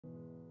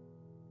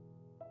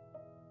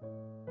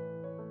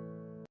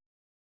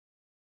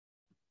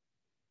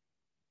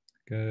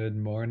Good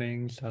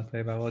morning, South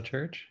Bay Bible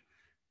Church.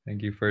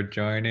 Thank you for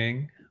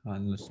joining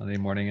on this Sunday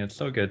morning. It's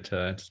so good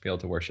to just be able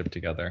to worship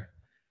together.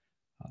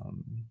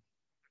 Um,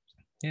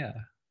 yeah,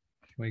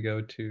 can we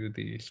go to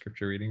the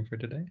scripture reading for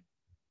today?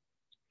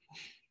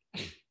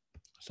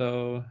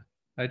 So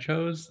I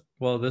chose,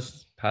 well,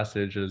 this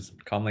passage is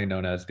commonly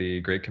known as the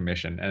Great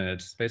Commission, and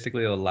it's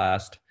basically the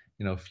last,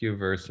 few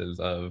verses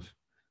of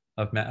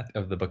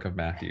the book of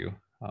Matthew,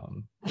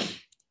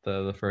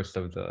 the first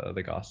of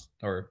the gospel,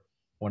 or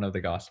one of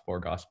the four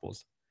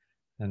gospels.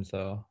 And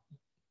so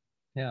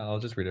yeah, I'll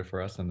just read it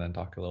for us and then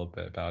talk a little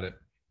bit about it.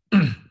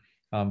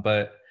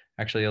 But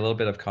actually, a little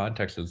bit of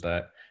context is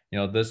that,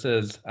 this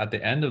is at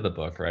the end of the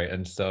book, right?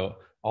 And so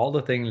all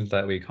the things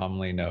that we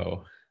commonly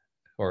know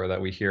or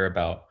that we hear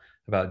about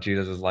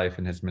Jesus' life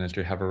and his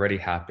ministry have already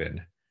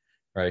happened,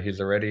 right? He's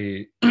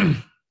already,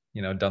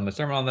 done the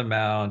Sermon on the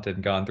Mount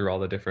and gone through all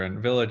the different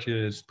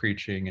villages,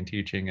 preaching and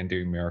teaching and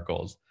doing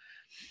miracles.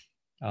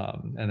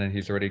 And then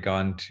he's already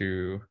gone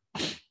to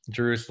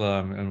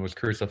Jerusalem and was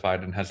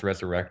crucified and has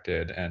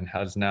resurrected and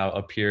has now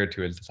appeared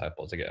to his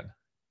disciples again.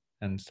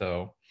 And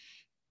so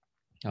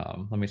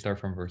let me start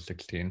from verse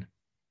 16.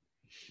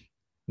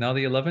 Now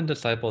the 11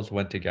 disciples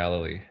went to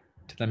Galilee,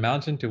 to the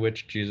mountain to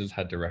which Jesus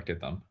had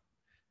directed them.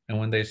 And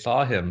when they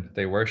saw him,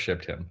 they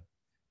worshipped him,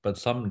 but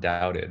some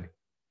doubted.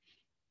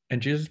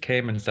 And Jesus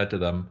came and said to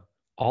them,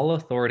 "All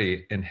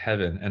authority in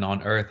heaven and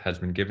on earth has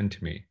been given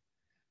to me.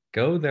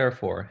 Go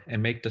therefore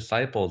and make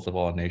disciples of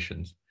all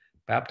nations,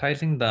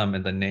 baptizing them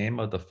in the name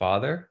of the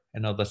Father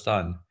and of the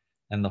Son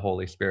and the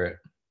Holy Spirit,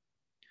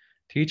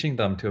 teaching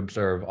them to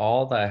observe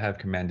all that I have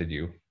commanded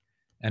you.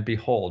 And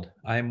behold,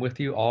 I am with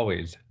you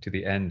always to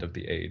the end of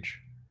the age."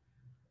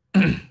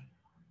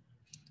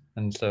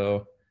 And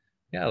so,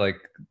 yeah,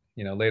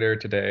 later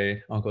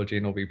today, Uncle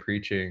Gene will be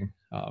preaching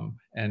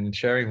and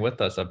sharing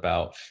with us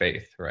about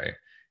faith, right?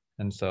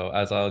 And so,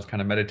 as I was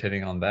kind of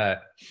meditating on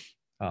that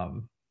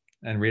um,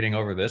 and reading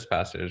over this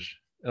passage,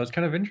 it was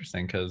kind of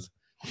interesting because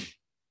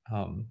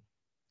um,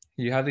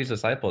 you have these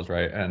disciples,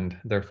 right? And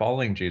they're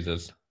following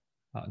Jesus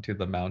to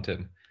the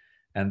mountain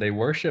and they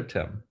worshiped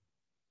him,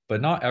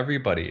 but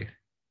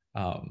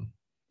um,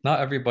 not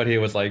everybody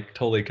was like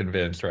totally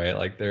convinced, right?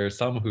 Like there are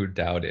some who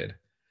doubted.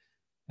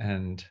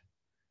 And,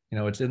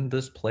 it's in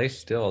this place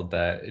still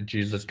that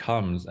Jesus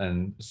comes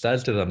and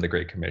says to them the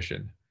Great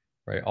Commission,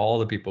 right? All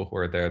the people who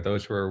are there,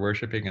 those who are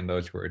worshiping and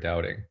those who are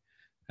doubting.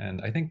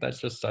 And I think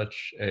that's just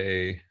such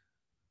a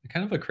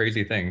kind of a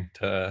crazy thing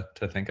to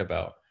think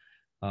about.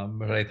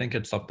 But I think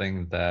it's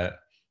something that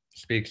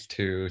speaks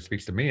to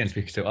me and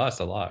speaks to us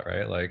a lot,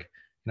 right? Like,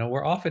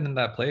 we're often in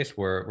that place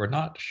where we're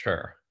not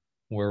sure,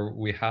 where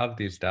we have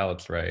these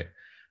doubts, right?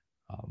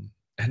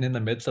 And in the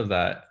midst of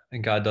that,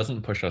 and God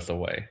doesn't push us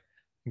away.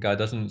 God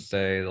doesn't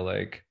say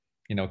like,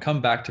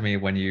 come back to me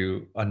when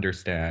you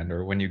understand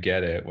or when you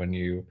get it, when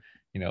you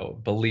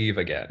believe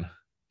again.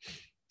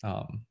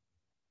 Um,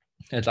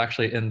 it's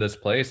actually in this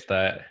place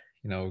that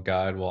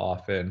God will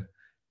often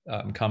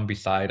come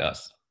beside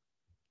us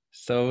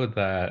so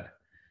that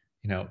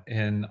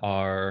in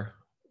our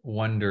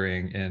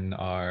wondering, in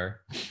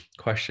our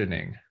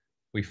questioning,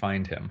 we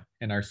find him.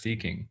 In our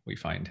seeking, we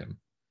find him.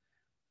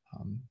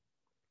 um,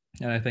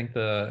 and I think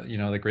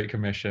the Great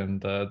Commission,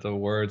 the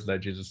words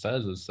that Jesus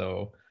says is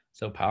so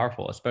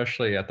powerful,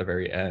 especially at the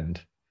very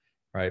end,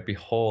 right?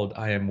 Behold,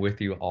 I am with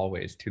you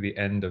always to the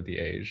end of the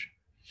age.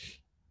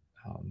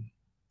 um,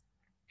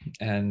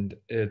 and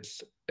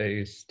it's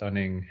a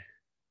stunning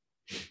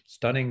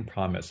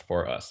promise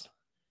for us,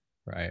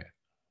 right?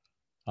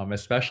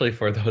 Especially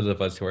for those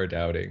of us who are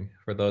doubting,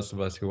 for those of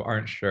us who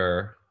aren't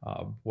sure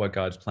what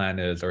God's plan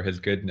is or his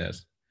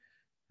goodness,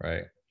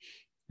 right?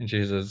 And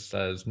Jesus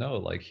says, no,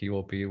 like he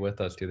will be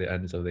with us to the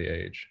ends of the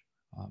age.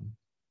 Um,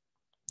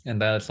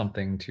 and that is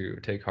something to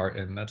take heart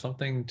in. That's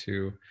something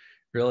to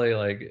really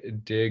like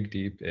dig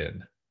deep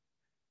in.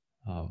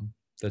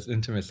 This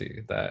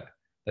intimacy that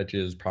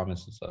Jesus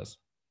promises us,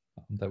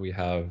 that we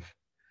have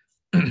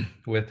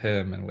with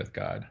him and with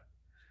God.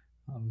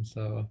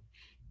 So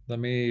let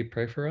me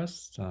pray for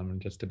us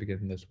just to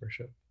begin this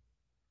worship.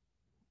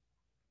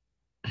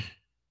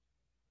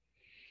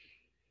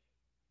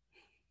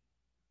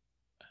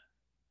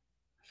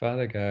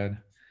 Father God,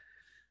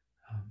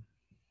 um,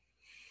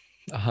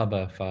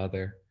 Abba,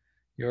 Father,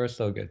 you are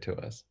so good to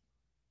us.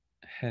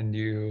 And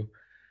you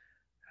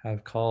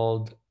have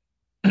called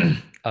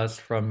us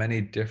from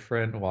many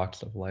different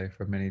walks of life,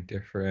 from many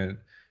different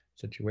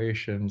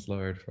situations,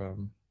 Lord,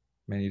 from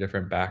many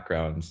different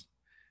backgrounds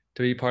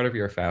to be part of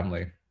your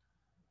family.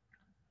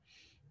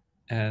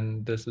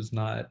 And this is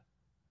not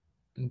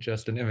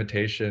just an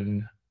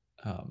invitation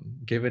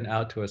given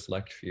out to a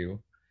select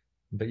few,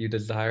 but you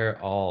desire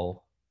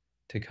all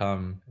to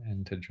come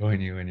and to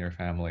join you in your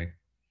family.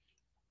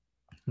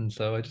 And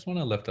so I just want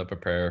to lift up a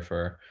prayer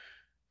for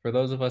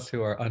those of us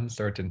who are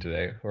uncertain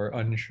today, who are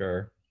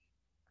unsure,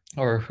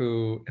 or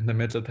who, in the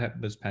midst of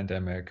this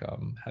pandemic,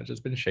 have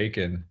just been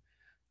shaken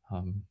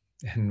um,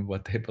 in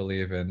what they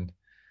believe in,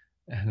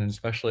 and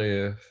especially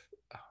if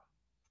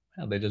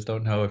they just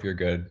don't know if you're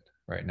good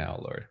right now,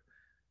 Lord.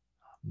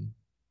 Um,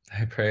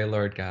 I pray,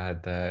 Lord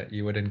God, that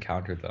you would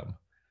encounter them.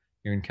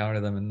 You encounter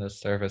them in this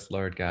service,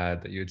 Lord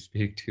God, that you would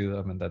speak to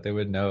them and that they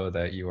would know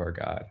that you are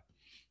God.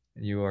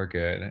 You are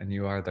good and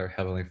you are their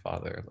Heavenly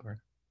Father, Lord.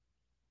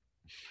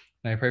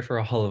 And I pray for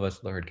all of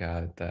us, Lord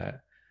God,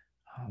 that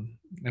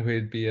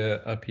we'd be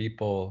a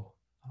people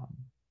um,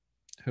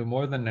 who,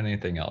 more than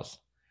anything else,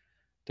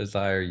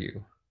 desire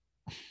you,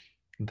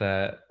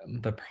 that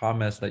the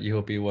promise that you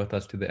will be with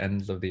us to the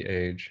ends of the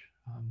age,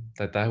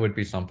 that would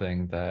be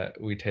something that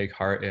we take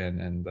heart in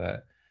and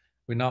that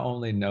we not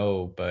only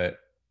know, but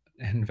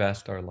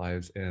invest our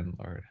lives in,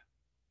 Lord.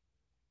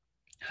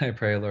 I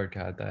pray, Lord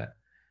God, that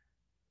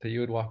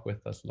you would walk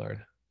with us,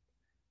 Lord,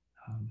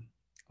 um,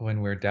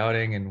 when we're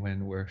doubting and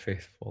when we're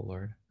faithful,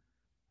 Lord,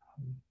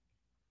 um,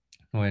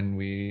 when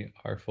we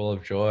are full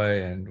of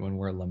joy and when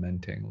we're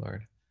lamenting,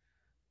 Lord,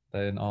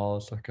 that in all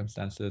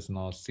circumstances and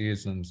all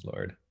seasons,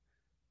 Lord,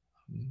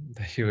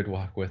 that you would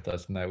walk with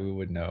us and that we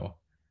would know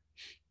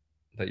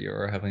that you're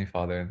our Heavenly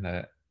Father and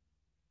that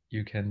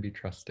you can be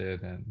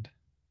trusted and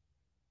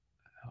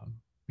um,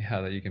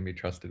 yeah, that you can be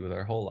trusted with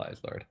our whole lives,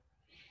 Lord.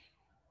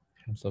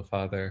 And so,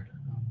 Father,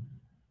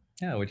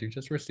 yeah, would you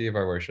just receive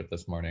our worship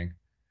this morning?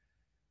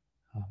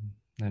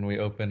 And we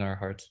open our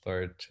hearts,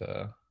 Lord,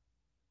 to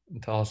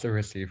also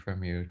receive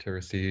from you, to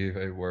receive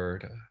a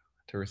word,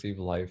 to receive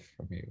life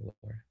from you,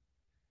 Lord.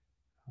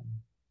 Um,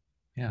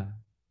 yeah,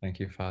 thank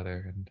you,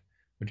 Father. And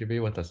would you be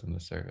with us in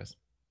this service?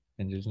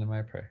 In Jesus' name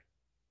I pray.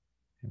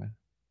 Amen.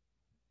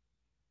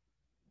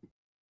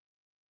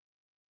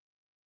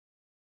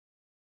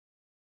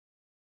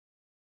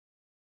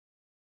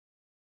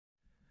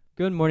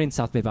 Good morning,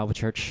 South Bay Bible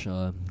Church.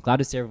 Glad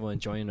to see everyone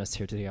joining us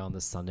here today on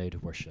this Sunday to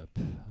worship.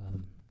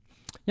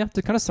 Yeah,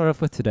 to kind of start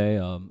off with today,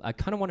 I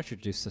kind of want to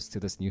introduce us to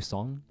this new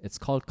song. It's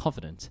called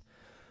Confident.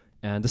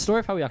 And the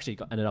story of how we actually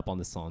ended up on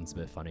this song is a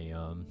bit funny.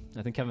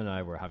 I think Kevin and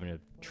I were having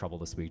trouble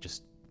this week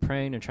just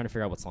praying and trying to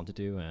figure out what song to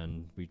do,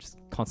 and we just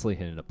constantly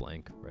hitting a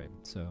blank, right?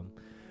 So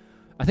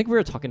I think we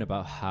were talking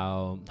about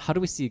how do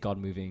we see God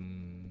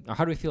moving, or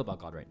how do we feel about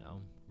God right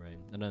now, right?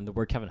 And then the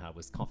word Kevin had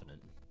was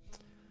confident.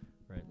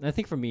 Right. And I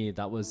think for me,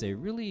 that was a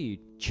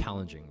really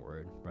challenging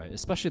word, right?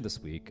 Especially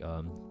this week.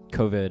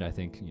 COVID, I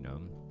think,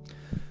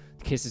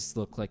 cases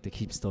look like they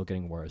keep still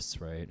getting worse,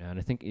 right? And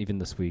I think even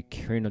this week,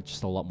 hearing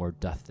just a lot more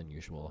death than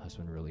usual has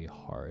been really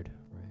hard,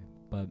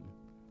 right?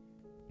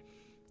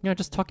 But,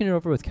 just talking it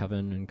over with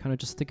Kevin and kind of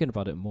just thinking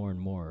about it more and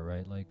more,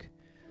 right? Like,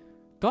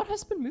 God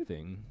has been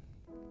moving.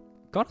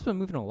 God has been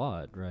moving a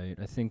lot, right?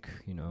 I think,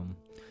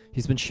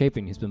 he's been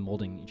shaping, he's been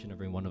molding each and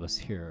every one of us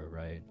here,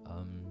 right?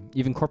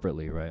 Even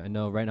corporately, right? I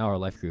know right now our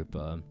life group,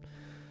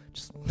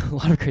 just a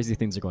lot of crazy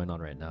things are going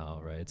on right now,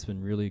 right? It's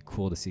been really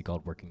cool to see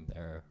God working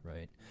there,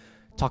 right?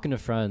 Talking to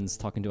friends,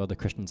 talking to other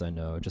Christians I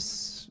know,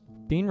 just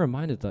being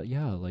reminded that,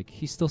 like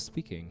he's still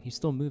speaking, he's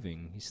still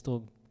moving, he's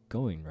still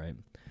going, right?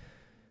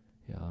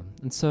 Yeah.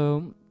 And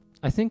so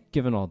I think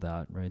given all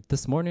that, right,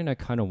 this morning I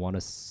kind of want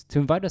us to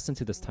invite us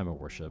into this time of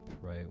worship,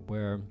 right?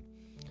 Where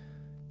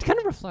to kind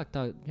of reflect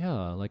that,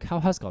 like how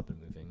has God been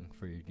moving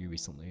for you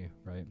recently,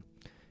 right?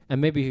 And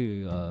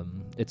maybe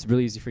it's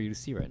really easy for you to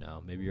see right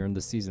now. Maybe you're in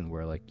the season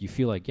where like you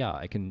feel like,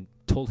 I can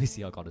totally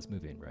see how God is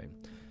moving, right?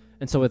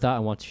 And so with that, I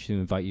want to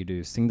invite you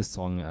to sing the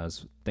song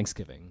as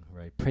Thanksgiving,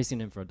 right? Praising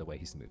Him for the way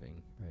He's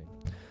moving, right?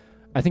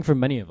 I think for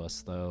many of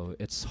us, though,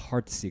 it's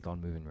hard to see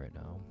God moving right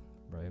now,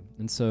 right?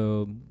 And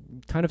so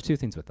kind of two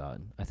things with that.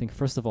 I think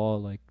first of all,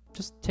 like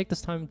just take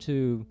this time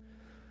to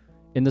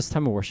in this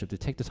time of worship to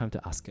take the time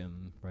to ask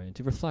Him, right?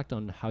 To reflect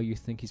on how you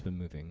think He's been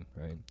moving,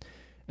 right?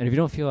 And if you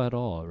don't feel at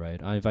all,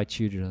 right, I invite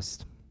you to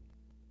just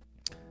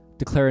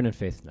declare it in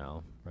faith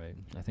now, right?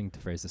 I think the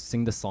phrase is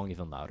sing the song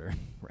even louder,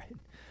 right?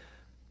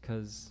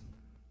 Because,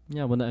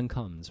 when the end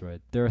comes,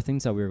 right, there are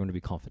things that we're going to be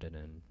confident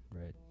in,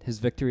 right? His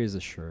victory is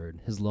assured.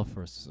 His love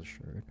for us is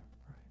assured,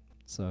 right?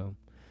 So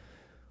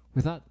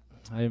with that,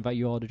 I invite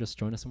you all to just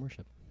join us in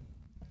worship.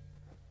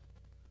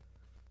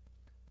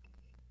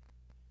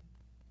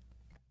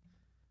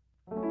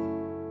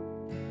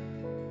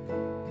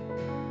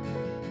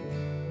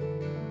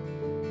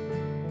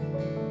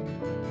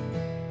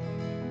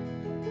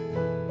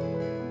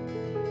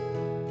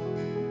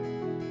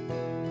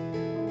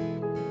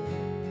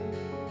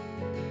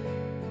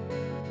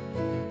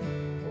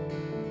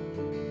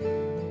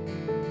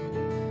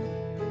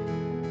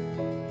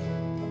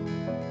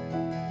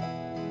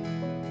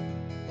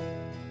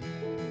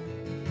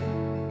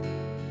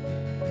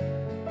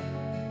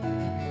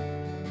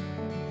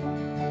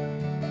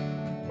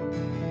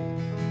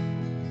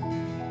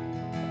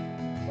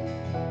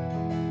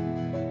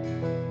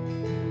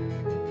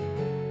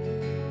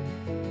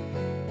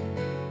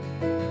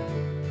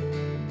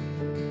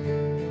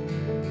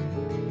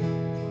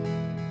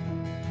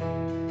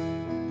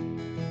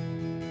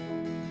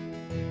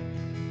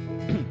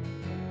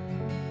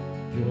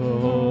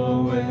 You're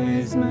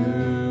always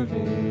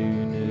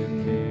moving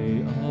in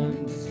the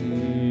unseen.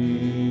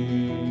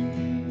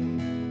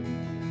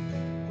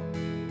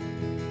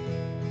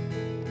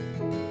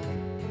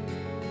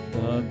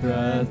 the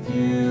breath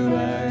you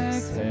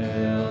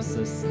exhale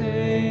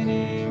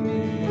sustaining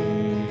me.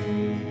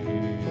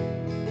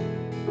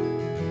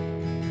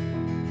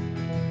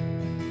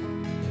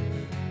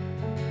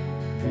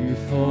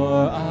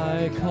 Before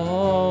I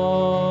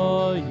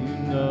call, you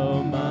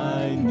know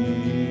my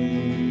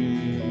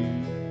need.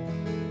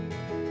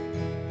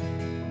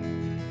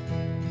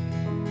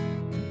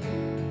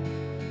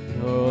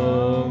 You're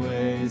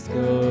always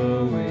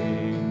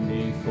going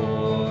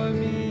before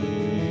me.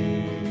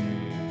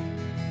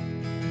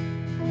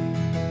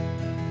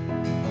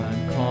 I'm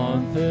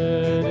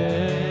confident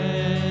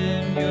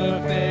your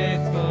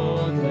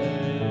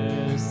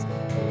faithfulness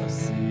will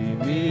see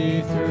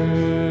me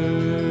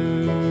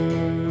through.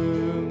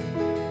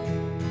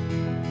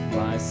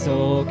 My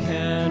soul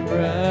can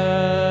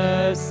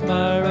rest,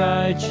 my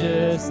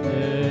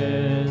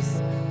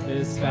righteousness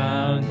is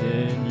found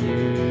in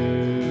you.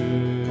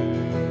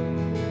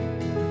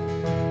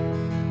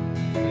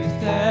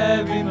 With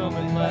every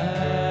moment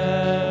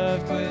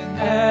left, with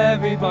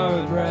every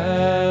borrowed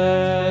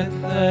breath,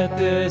 let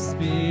this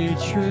be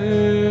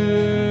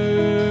true.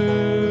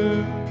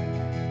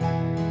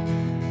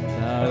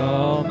 That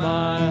all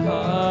my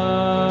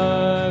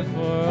heart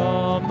for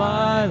all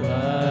my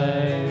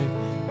life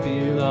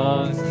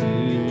belongs to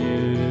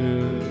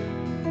you.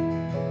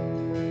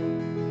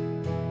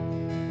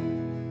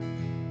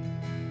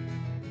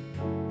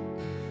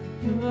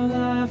 Your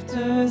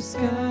laughter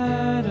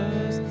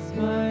scatters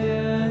my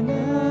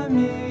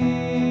enemy.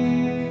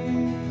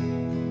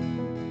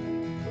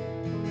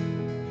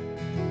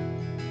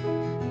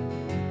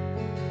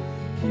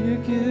 You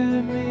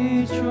give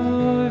me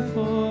joy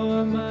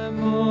for my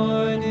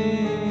morning.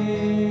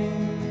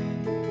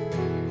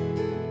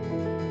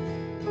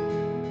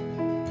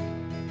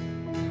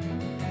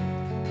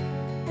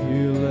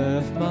 You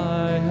lift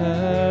my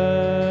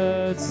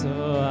head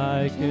so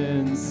I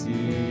can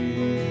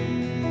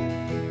see.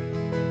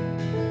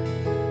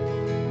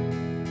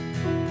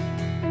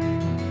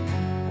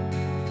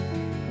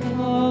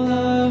 All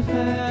of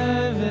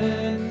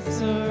heaven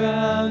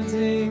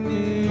surrounding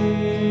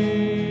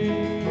me.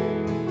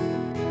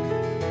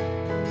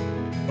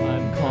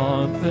 I'm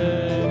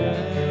confident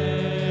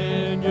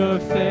your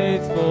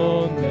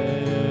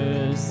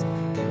faithfulness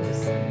will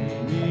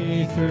see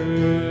me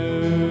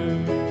through.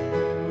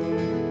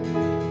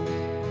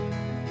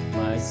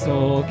 My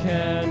soul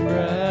can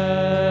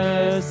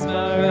rest,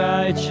 my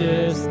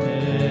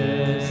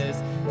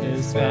righteousness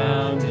is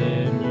found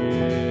in you.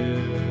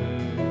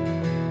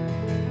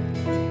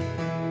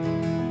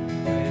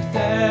 With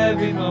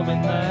every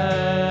moment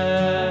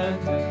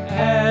left, with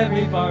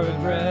every borrowed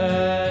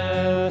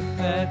breath,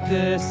 let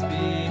this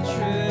be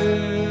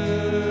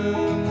true.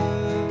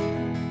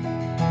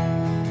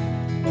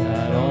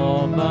 That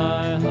all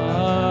my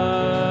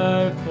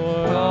heart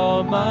for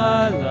all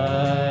my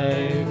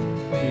life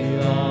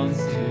belongs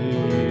to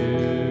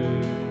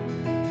you.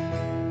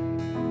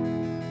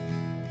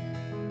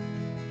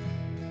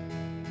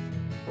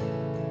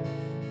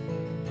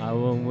 I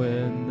won't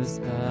win this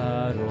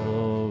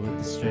battle with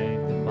the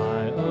strength of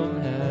my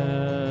own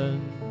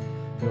hand.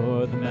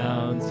 You're the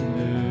mountain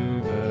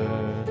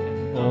mover,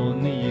 and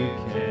only you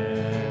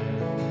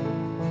can.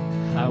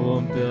 I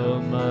won't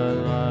build my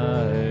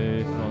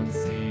life on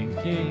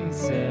sinking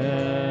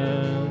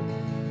sand.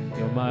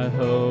 You're my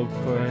hope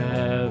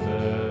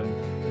forever,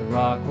 the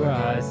rock where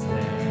I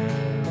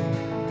stand.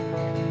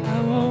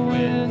 I won't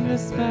win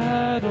this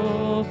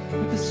battle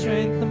with the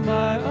strength of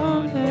my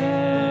own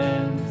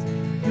hands.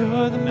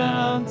 You're the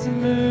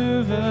mountain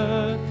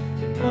mover,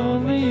 and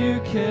only you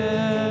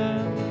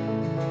can.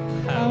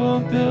 I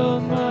won't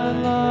build my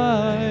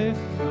life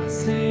on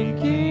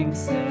sinking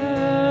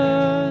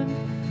sand.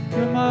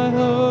 You're my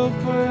hope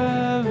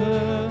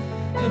forever,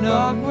 the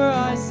rock where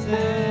I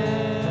stand.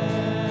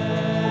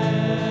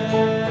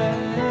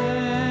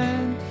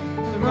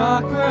 The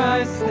rock where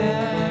I stand.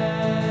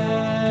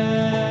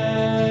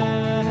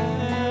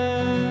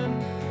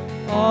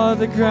 All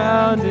the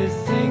ground is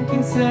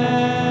sinking sand.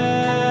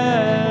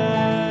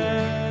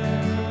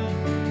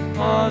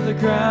 All the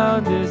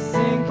ground is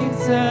sinking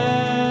sand.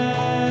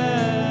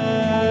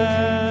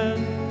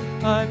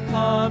 I'm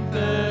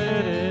confident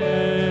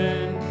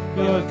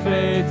your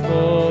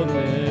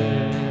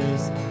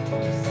faithfulness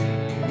will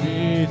see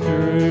me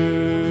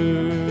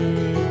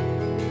through.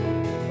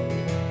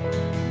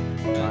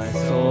 My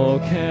soul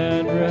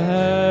can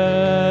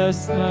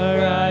rest, my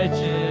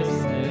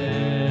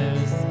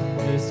righteousness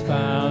is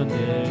found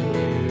in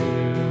you.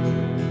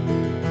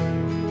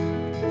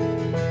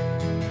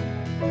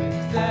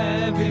 With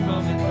every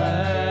moment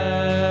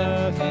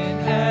left, in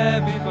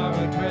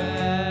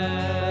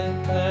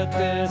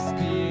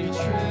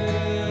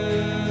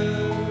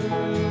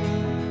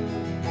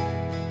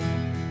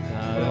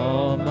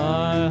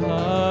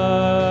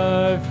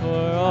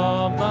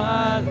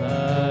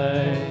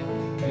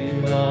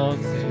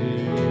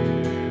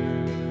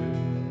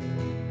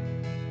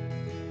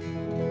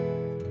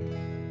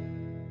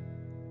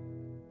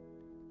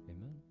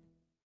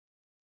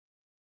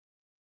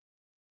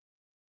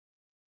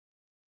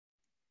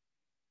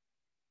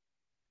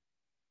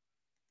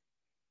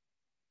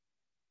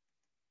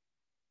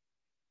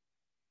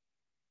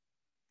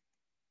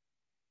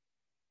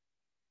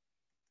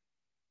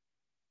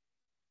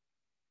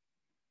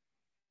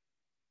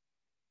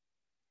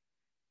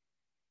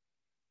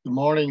Good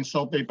morning,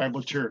 Salt Bay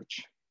Bible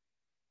Church.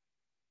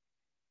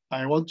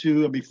 I want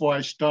to, before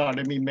I start,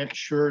 let me make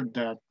sure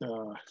that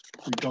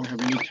we don't have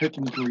any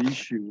technical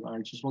issue. I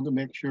just want to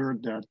make sure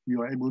that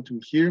you are able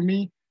to hear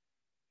me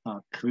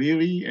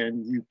clearly,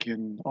 and you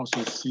can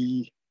also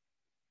see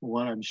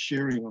what I'm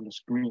sharing on the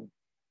screen.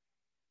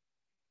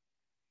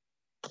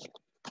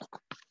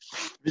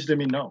 Please let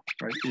me know,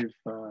 right? If,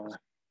 all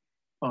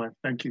right,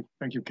 thank you,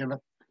 Kevin.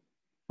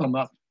 Thumb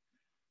up.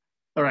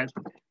 All right.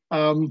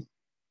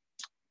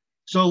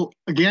 So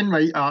again,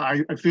 right,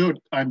 I feel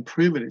I'm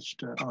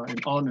privileged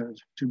and honored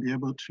to be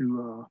able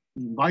to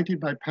be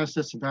invited by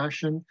Pastor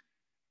Sebastian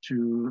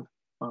to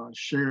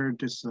share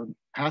this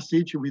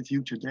passage with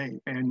you today.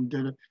 And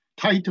the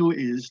title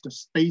is The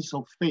Space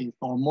of Faith,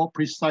 or more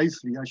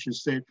precisely, I should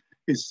say,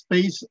 is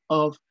Space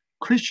of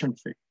Christian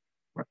Faith,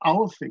 or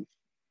our faith.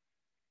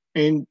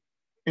 And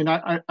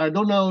I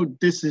don't know,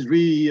 this is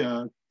really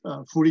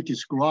fully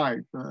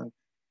describe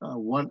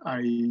what I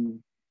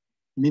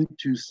mean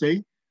to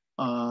say.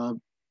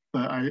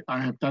 But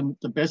I have done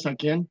the best I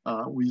can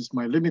with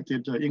my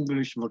limited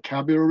English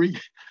vocabulary,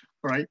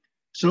 right?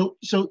 So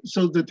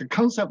the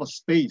concept of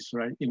space,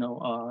 right?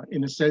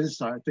 In a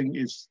sense, I think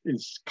is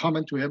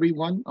common to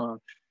everyone.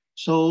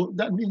 So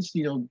that means,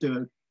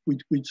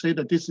 we say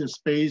that this is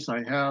space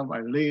I have,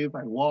 I live,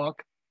 I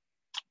walk.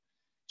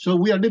 So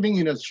we are living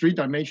in a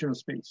three-dimensional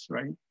space,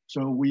 right?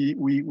 So we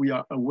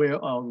are aware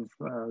of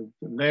the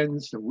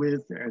length, the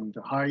width, and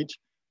the height.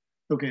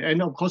 Okay,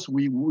 and of course,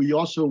 we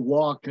also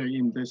walk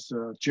in this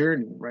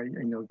journey, right?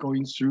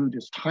 Going through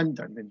this time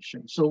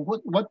dimension. So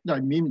what I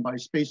mean by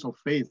space of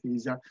faith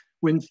is that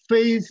when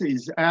faith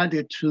is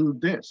added to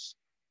this,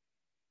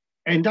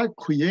 and that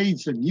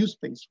creates a new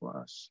space for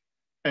us.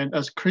 And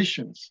as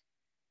Christians,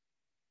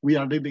 we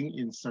are living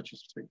in such a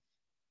space,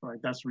 right?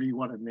 That's really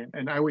what I meant.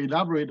 And I will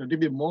elaborate a little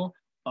bit more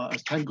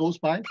as time goes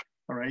by,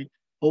 all right?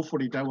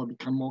 Hopefully that will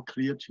become more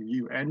clear to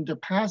you. And the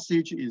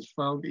passage is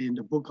found in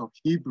the book of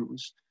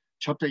Hebrews,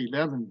 chapter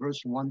 11,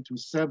 verse 1 to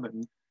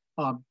 7.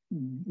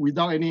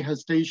 Without any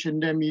hesitation,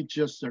 let me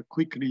just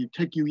quickly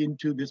take you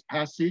into this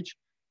passage,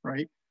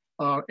 right?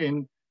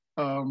 And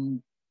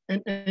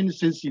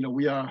since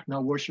we are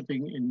now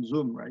worshiping in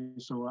Zoom, right?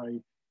 So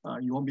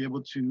we won't be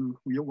able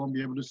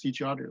to see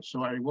each other.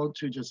 So I want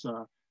to just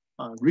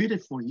read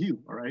it for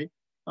you, all right?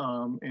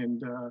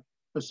 And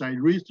as I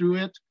read through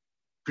it,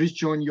 please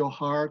join your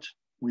heart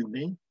with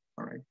me,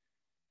 all right?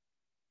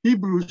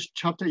 Hebrews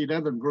chapter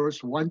 11,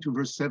 verse 1 to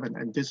verse 7,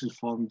 and this is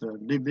from the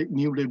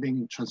New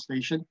Living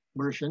Translation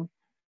version.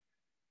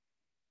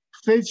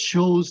 Faith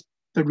shows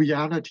the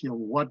reality of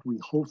what we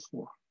hope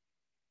for.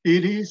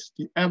 It is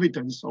the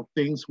evidence of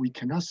things we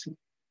cannot see.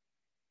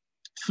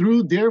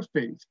 Through their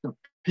faith, the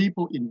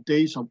people in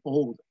days of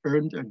old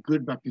earned a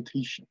good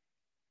reputation.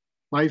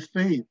 By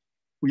faith,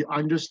 we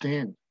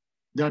understand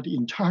that the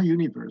entire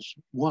universe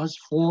was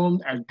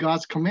formed at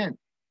God's command.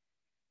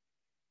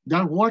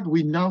 That what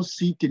we now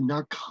see did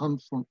not come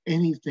from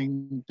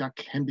anything that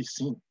can be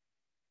seen.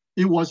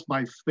 It was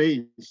by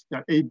faith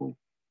that Abel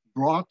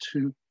brought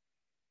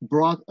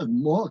a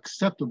more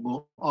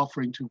acceptable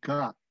offering to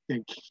God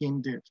than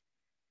Cain did.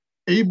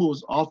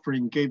 Abel's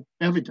offering gave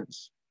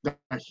evidence that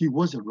he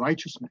was a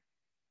righteous man,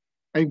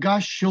 and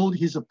God showed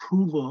his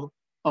approval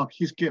of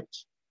his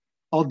gifts.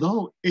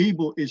 Although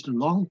Abel is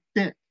long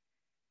dead,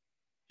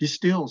 he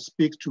still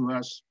speaks to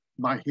us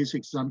by his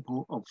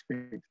example of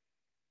faith.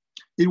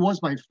 It was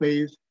by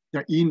faith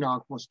that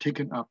Enoch was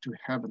taken up to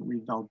heaven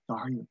without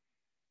dying.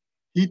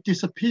 He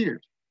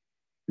disappeared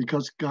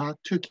because God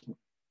took him.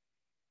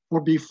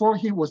 For before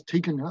he was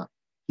taken up,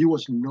 he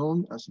was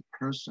known as a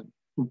person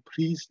who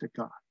pleased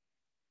God.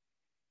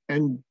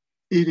 And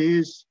it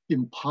is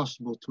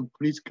impossible to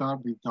please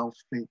God without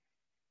faith.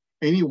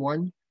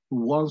 Anyone who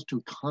wants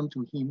to come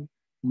to him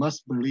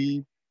must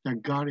believe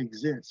that God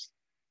exists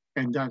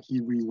and that he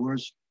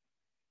rewards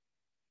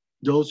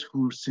those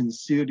who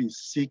sincerely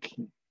seek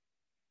him.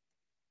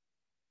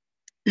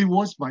 It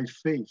was by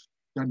faith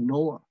that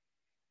Noah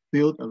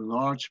built a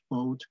large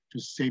boat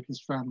to save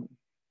his family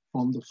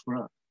from the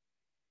flood.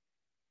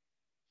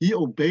 He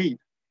obeyed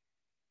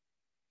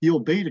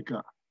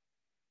God,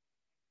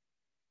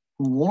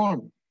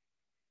 who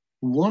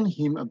warned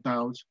him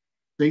about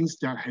things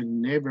that had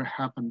never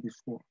happened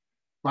before.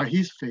 By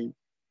his faith,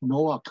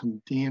 Noah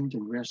condemned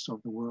the rest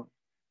of the world,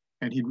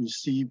 and he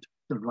received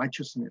the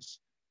righteousness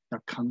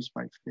that comes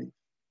by faith.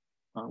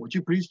 Would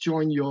you please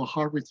join your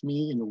heart with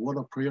me in a word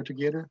of prayer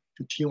together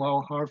to tune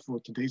our heart for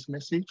today's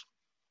message?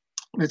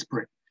 Let's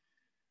pray.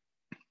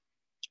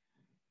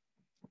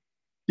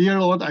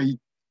 Dear Lord, I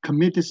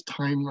commit this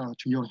time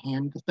to your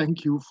hand.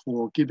 Thank you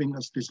for giving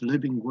us this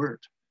living word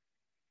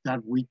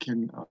that we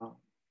can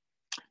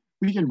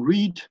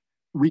read,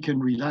 we can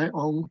rely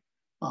on,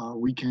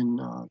 we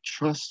can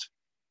trust.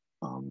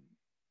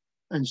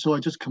 And so I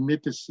just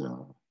commit this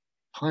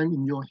time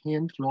in your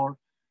hand, Lord.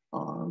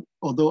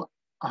 Although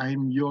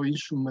I'm your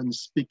instrument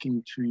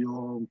speaking to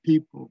your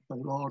people, but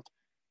Lord,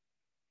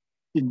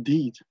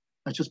 indeed,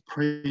 I just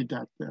pray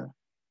that the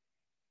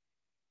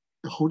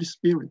Holy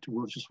Spirit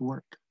will just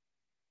work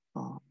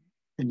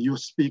and you'll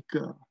speak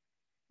to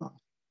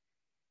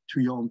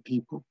your own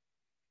people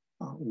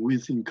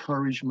with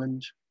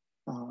encouragement,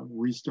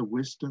 with the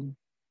wisdom,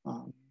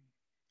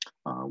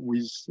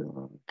 with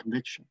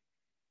conviction.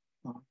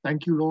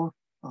 Thank you, Lord.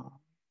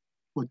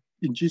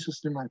 In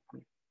Jesus' name I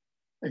pray.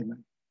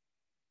 Amen.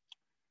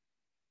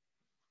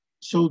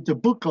 So the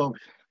book of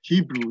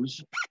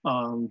Hebrews,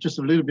 just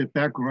a little bit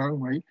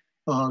background, right?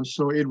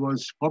 So it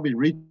was probably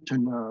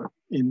written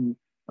in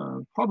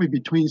probably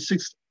between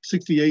 60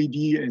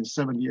 AD and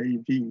 70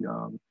 AD.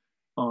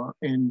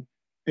 And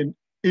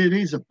it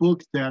is a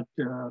book that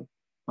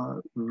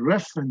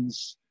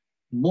references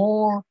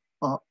more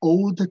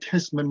Old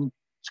Testament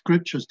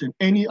scriptures than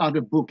any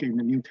other book in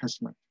the New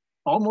Testament.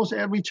 Almost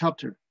every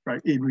chapter,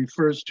 right, it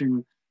refers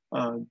to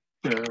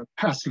the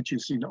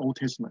passages in the Old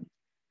Testament.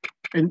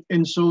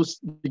 And so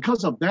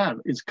because of that,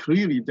 it's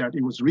clearly that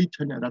it was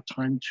written at that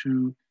time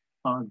to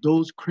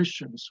those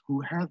Christians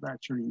who had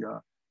actually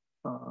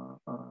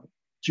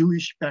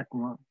Jewish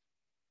background.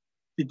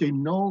 They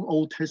know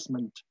Old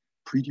Testament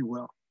pretty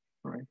well,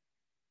 right?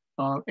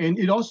 And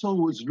it also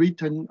was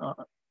written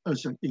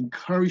as an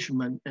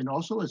encouragement and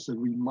also as a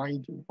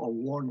reminder or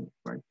warning,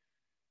 right?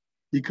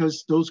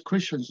 Because those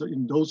Christians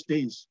in those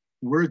days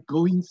were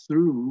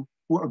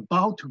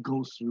about to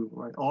go through,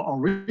 right, or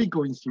already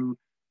going through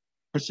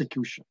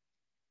persecution.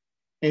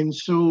 And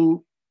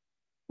so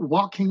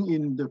walking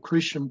in the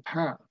Christian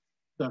path,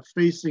 that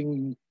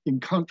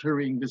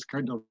encountering this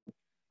kind of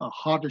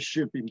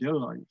hardship in their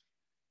life,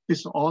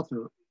 this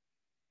author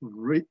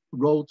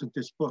wrote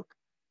this book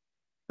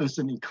as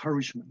an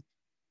encouragement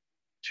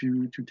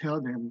to tell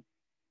them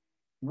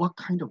what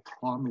kind of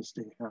promise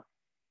they have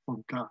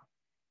from God,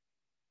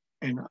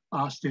 and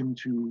ask them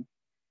to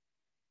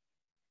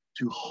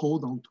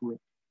hold on to it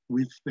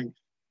with faith.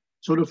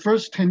 So the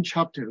first 10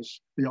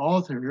 chapters, the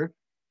author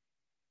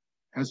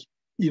has,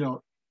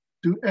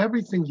 do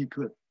everything he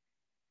could,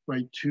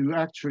 right, to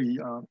actually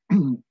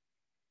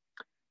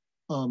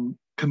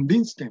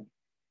convince them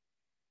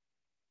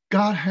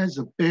God has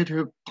a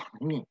better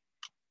plan,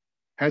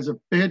 has a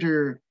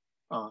better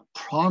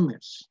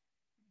promise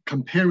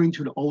comparing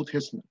to the Old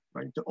Testament,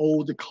 right, the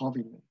Old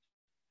Covenant.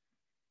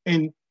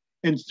 And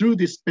through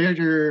this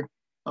better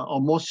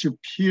or more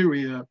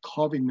superior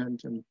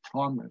covenant and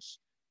promise,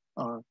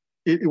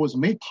 it was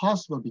made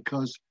possible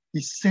because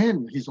he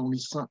sent his only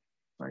son,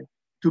 right,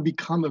 to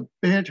become a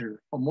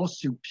better or more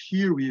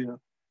superior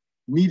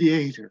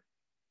mediator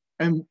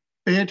and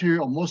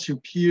better or more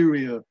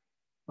superior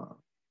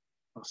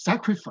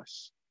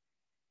sacrifice,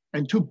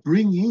 and to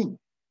bring in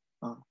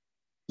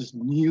this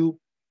new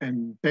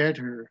and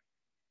better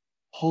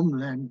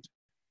homeland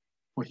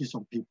for his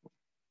own people.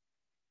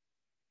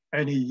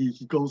 And he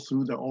goes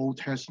through the Old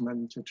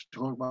Testament to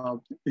talk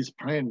about this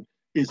plan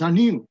is not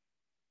new.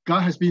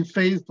 God has been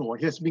faithful.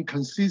 He has been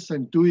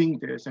consistent doing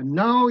this. And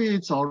now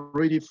it's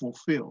already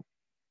fulfilled,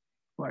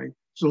 right?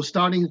 So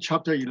starting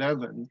chapter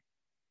 11,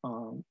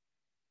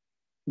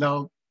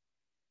 now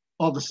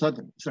all of a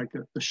sudden, it's like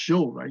the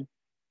show, right?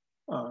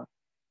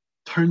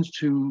 Turns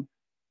to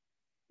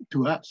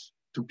us,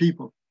 to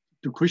people,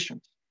 to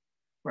Christians,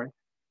 right?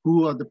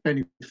 Who are the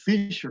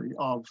beneficiary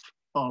of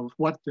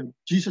what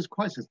Jesus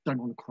Christ has done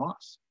on the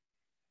cross.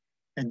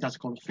 And that's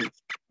called faith,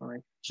 all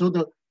right? So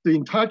the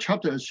entire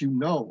chapter, as you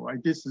know,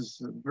 right, this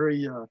is a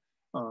very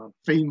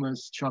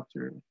famous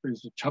chapter.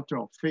 It's a chapter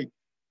of faith,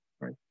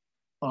 right?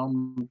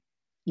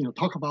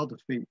 Talk about the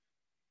faith,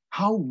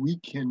 how we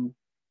can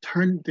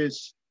turn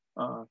this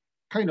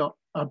kind of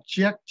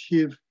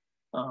objective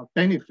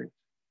benefit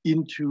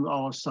into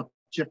our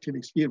subjective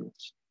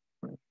experience,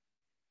 right?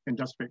 And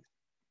that's faith.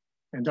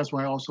 And that's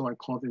why also I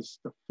call this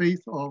the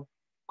faith of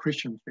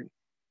Christian faith,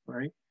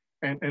 right?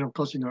 And of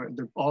course,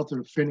 the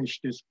author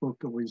finished this book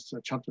with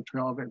chapter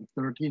 12 and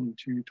 13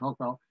 to talk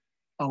about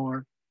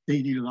our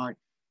daily life.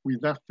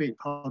 With that faith,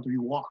 how do we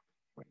walk,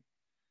 right?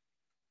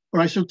 All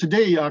right, so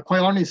today,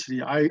 quite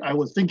honestly, I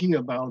was thinking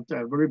about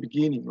the very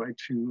beginning, right,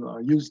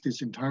 to use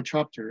this entire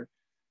chapter.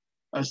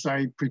 As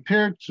I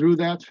prepared through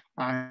that,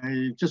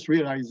 I just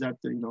realized that,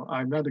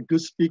 I'm not a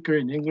good speaker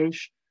in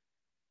English.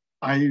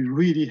 I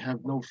really have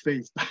no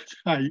faith that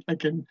I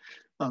can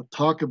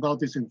talk about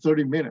this in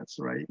 30 minutes,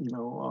 right?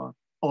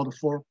 All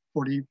the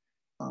 40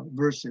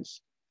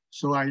 verses.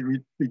 So I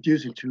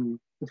reduced it to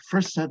the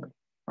first 7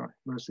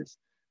 verses.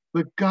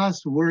 But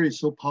God's word is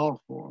so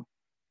powerful.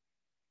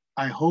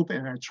 I hope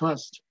and I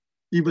trust,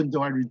 even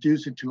though I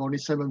reduced it to only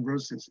 7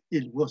 verses,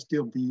 it will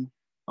still be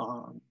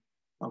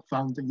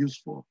found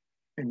useful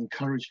and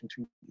encouraging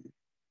to you.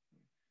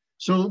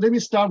 So let me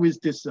start with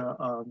this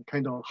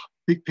kind of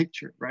big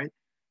picture, right?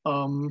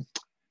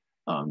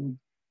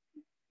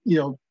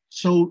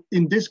 So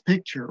in this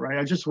picture, right,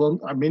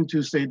 I meant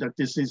to say that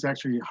this is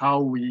actually how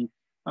we,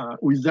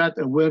 with that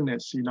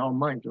awareness in our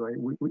mind, right,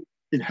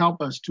 it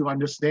helps us to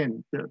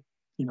understand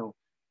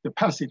the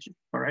passage,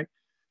 all right?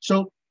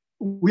 So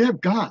we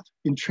have God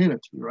in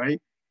Trinity, right,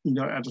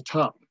 at the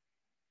top,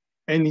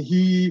 and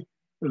he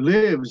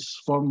lives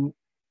from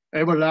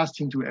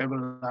everlasting to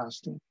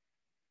everlasting.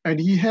 And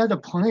he had a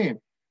plan.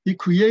 He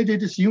created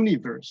this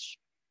universe.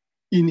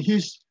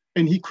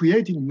 and he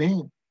created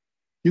man,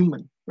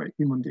 human, right?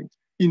 Human beings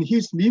in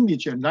his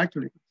image and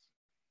likeness.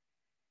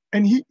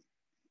 And he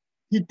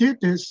did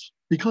this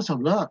because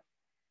of love.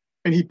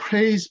 And he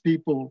praised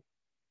people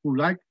who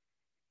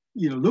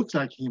looks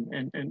like him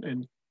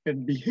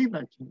and behave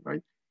like him,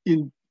 right?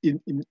 In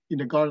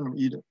the Garden of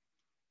Eden.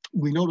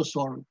 We know the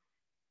story.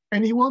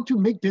 And he wanted to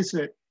make this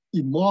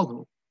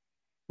immortal,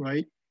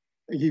 right?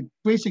 He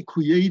basically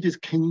created his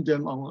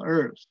kingdom on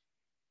earth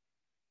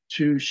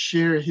to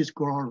share his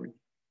glory,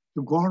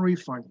 to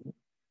glorify him.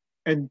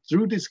 And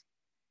through this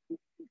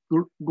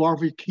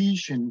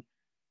glorification,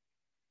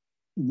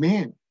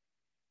 men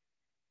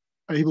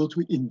are able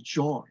to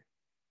enjoy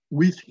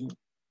with him,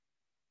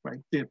 right?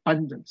 The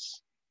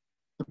abundance,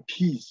 the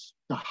peace,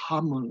 the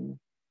harmony,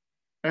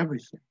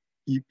 everything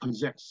he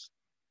possessed.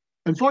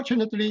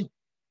 Unfortunately,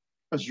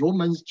 as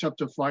Romans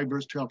chapter 5,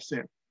 verse 12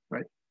 said,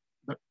 right?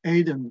 But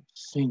Adam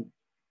sinned.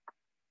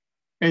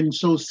 And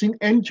so sin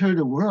entered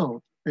the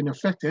world and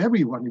affected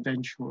everyone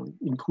eventually,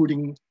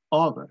 including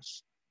all of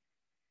us.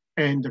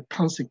 And the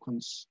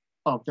consequence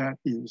of that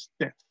is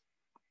death.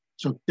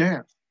 So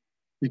death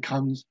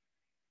becomes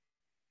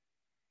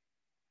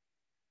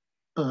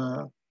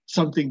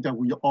something that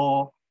we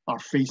all are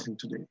facing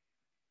today.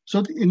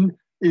 So in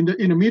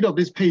the middle of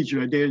this page,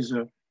 right, there's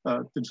a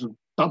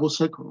double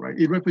circle, right?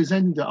 It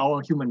represents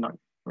our human life,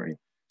 right?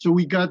 So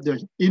we got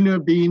the inner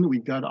being, we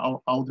got our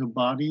outer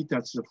body.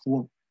 That's the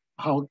form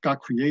how God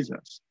creates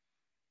us,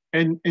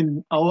 and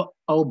our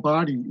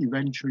body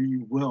eventually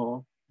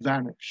will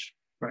vanish,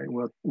 right?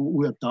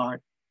 Will die,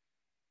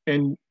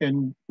 and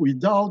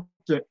without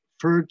the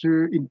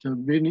further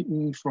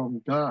intervening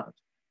from God,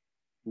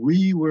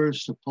 we were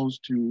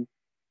supposed to,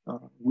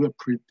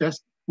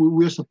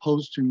 we're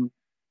supposed to,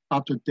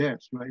 after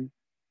death, right?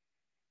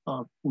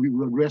 We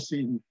will rest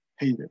in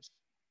Hades,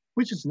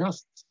 which is not,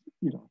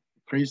 a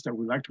place that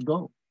we like to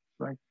go,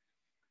 right?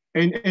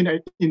 And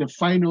in the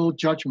final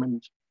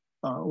judgment,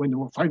 when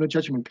the final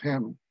judgment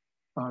came,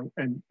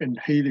 and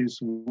Hades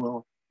we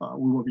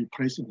will be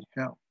placed in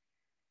hell,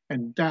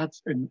 and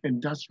that's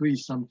really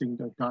something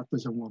that God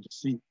doesn't want to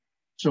see.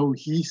 So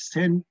he's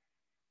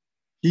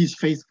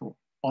faithful,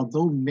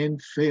 although men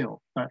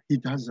fail, but he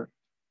doesn't.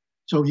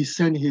 So he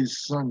sent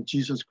his son,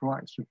 Jesus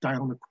Christ, to die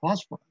on the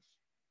cross for us,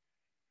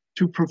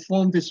 to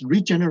perform this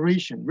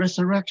regeneration,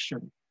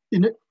 resurrection,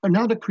 in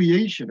another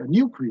creation, a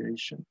new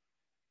creation.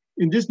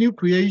 In this new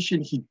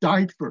creation, he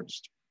died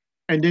first,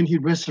 and then he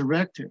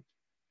resurrected.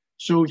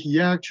 So he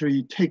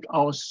actually take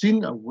our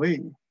sin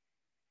away,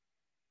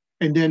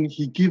 and then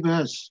he give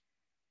us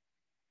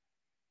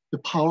the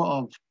power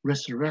of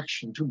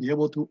resurrection to be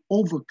able to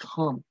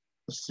overcome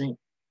the sin,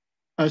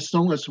 as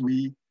long as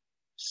we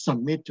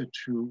submit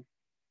to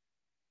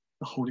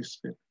the Holy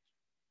Spirit.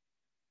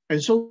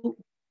 And so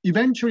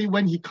eventually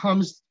when he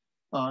comes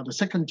the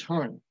second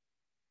time,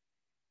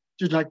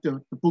 just like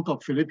the book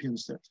of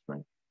Philippians says,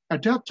 right?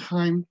 At that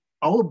time,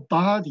 our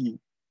body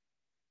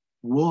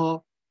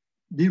will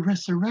be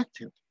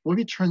resurrected, will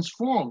be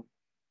transformed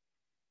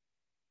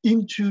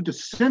into the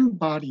same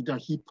body that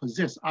he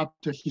possessed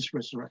after his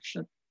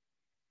resurrection.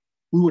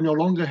 We will no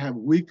longer have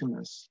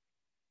weakness.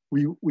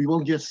 We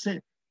won't get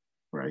sick,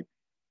 right?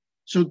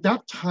 So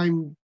that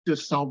time, the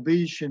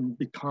salvation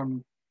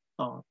become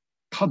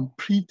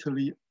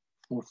completely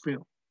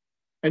fulfilled.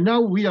 And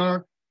now we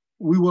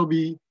will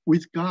be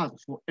with God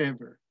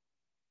forever,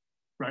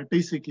 right?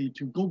 Basically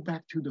to go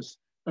back to the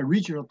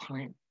original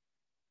time.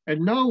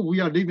 And now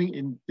we are living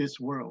in this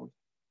world.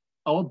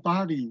 Our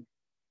body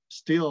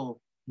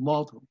still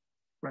mortal,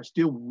 right?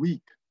 Still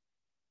weak,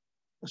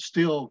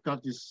 still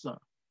got this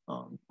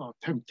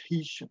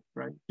temptation,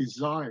 right?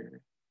 Desire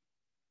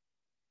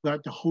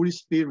that the Holy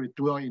Spirit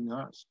dwell in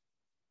us.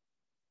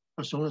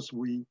 As long as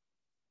we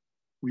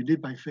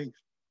live by faith,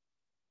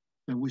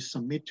 and we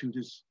submit to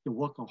the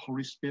work of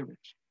Holy Spirit,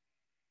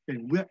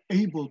 and we're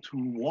able to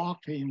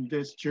walk in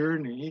this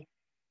journey,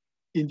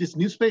 in this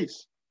new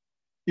space,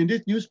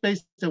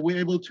 that we're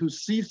able to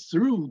see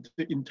through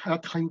the entire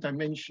time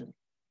dimension,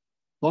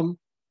 from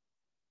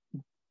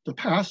the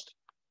past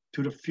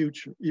to the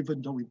future,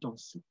 even though we don't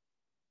see.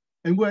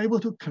 And we're able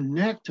to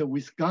connect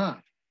with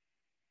God,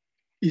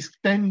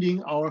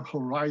 extending our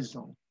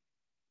horizon,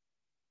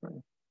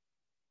 right?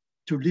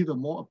 To live a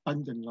more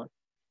abundant life.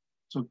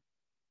 So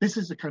this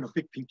is the kind of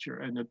big picture,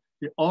 and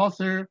the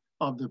author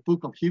of the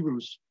book of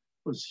Hebrews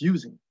was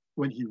using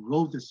when he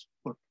wrote this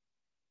book.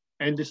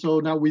 And so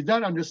now with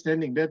that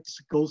understanding, let's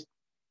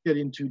get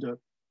into the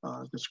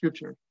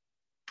scripture.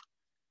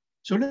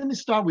 So let me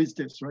start with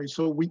this, right?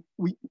 So we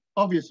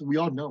obviously, we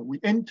all know, we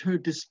enter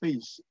this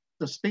space,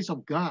 the space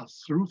of God,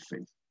 through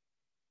faith.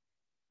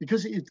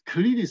 Because it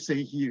clearly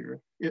say here,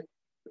 in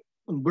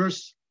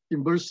verse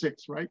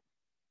 6, right?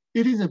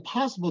 It is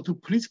impossible to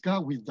please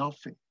God without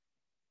faith.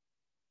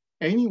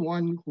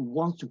 Anyone who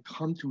wants to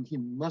come to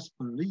him must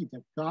believe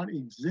that God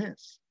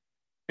exists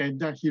and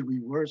that he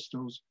rewards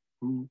those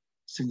who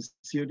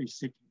sincerely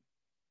seek him.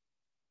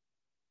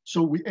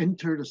 So we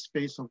enter the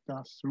space of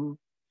God through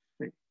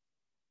faith,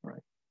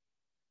 right?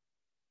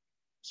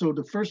 So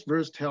the first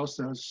verse tells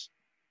us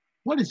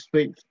what is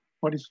faith?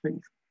 What is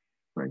faith,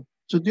 right?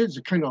 So there's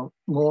a kind of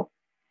more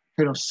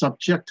kind of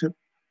subjective,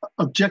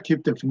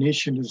 objective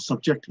definition is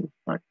subjective,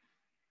 right?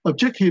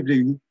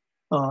 Objectively,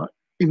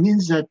 it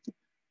means that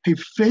hey,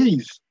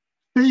 faith,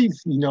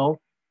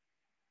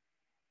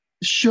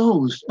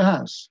 shows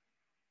us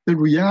the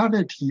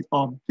reality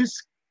of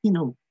this,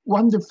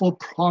 wonderful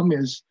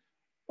promise,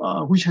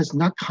 which has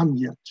not come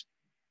yet.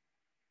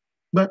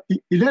 But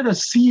it let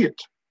us see it.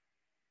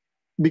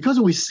 Because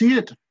we see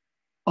it,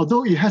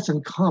 although it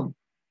hasn't come,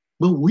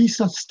 but we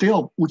can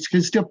still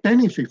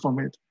benefit from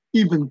it,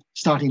 even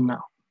starting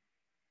now.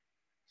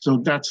 So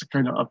that's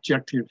kind of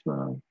objective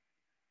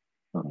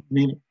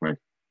meaning, right?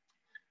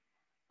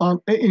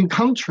 In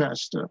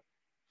contrast,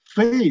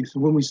 faith,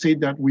 when we say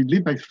that we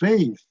live by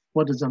faith,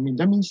 what does that mean?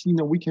 That means,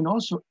 we can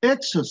also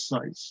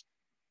exercise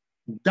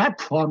that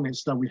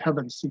promise that we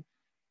haven't seen,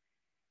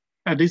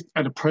 at least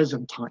at the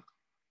present time,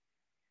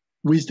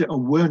 with the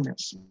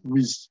awareness,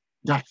 with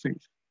that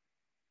faith.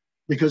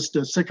 Because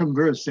the second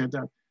verse said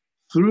that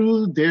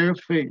through their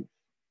faith,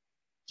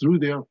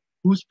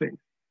 whose faith?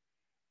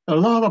 A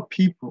lot of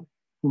people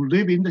who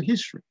live in the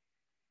history,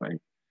 right?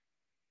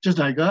 Just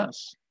like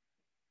us,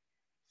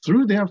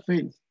 through their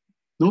faith,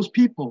 those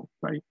people,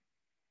 right,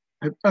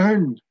 have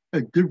earned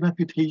a good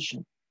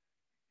reputation.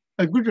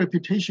 A good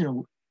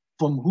reputation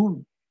from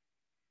whom?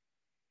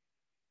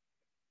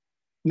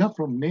 Not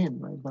from men,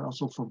 right, but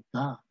also from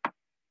God.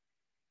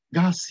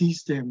 God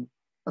sees them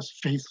as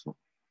faithful.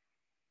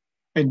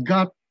 And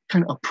God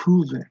kind of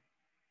approves them.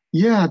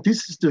 Yeah,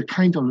 this is the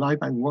kind of life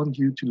I want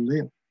you to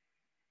live.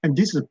 And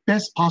this is the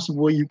best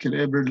possible way you can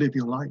ever live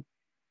your life.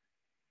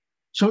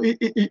 So it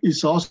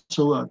is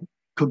also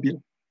could be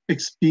an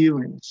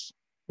experience,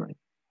 right?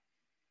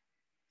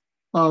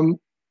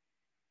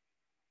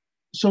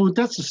 So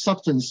that's the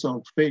substance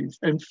of faith.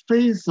 And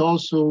faith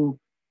also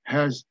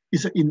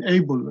is an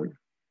enabler.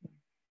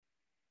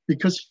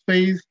 Because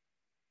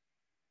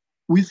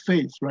with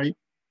faith, right,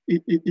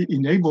 it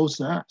enables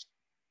us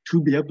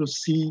to be able to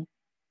see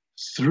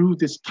through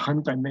this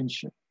time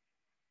dimension.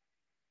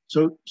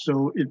 So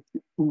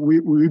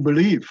we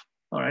believe,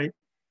 all right,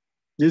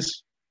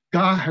 this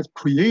God has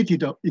created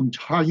the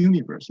entire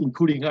universe,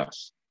 including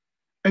us.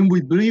 And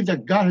we believe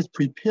that God has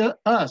prepared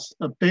us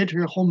a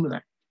better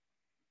homeland.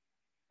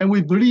 And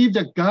we believe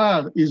that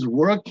God is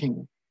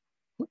working,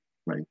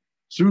 right,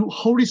 through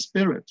Holy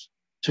Spirit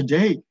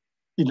today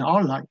in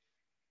our life.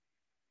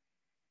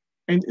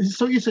 And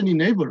so it's an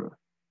enabler,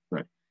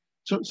 right?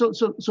 So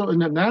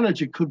an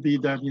analogy could be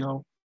that,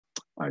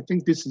 I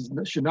think this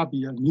should not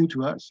be new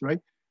to us, right?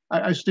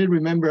 I still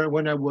remember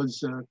when I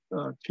was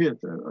a kid,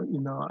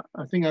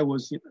 I think I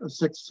was a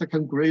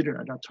second grader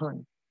at that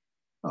time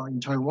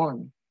in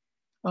Taiwan.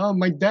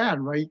 My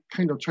dad, right,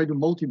 kind of tried to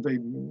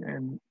motivate me,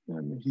 and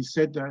he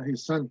said that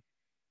his son,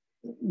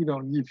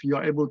 if you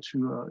are able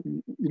to,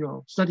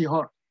 study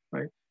hard,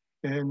 right,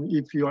 and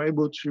if you are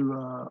able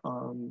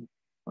to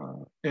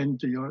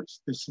end the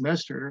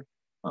semester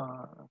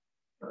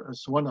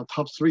as one of the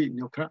top 3 in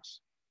your class,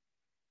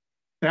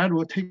 Dad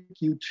will take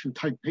you to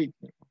Taipei,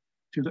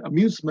 to the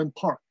amusement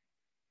park,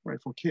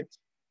 right, for kids.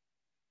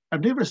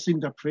 I've never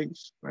seen that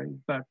place, right?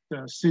 But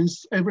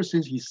ever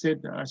since he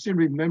said that, I still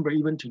remember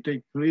even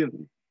today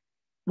clearly.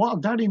 Wow,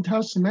 that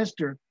entire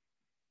semester,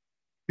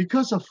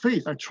 because of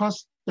faith, I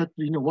trust that,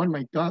 what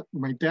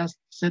my dad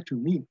said to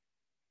me,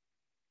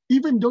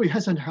 even though it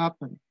hasn't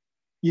happened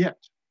yet,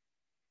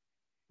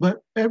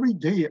 but every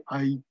day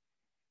I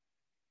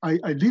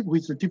live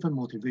with a different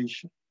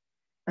motivation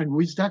and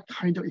with that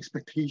kind of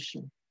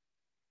expectation.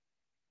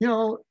 In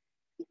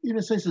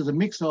a sense, it's a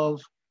mix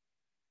of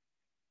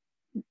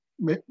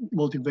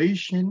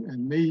motivation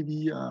and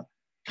maybe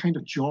kind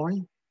of joy,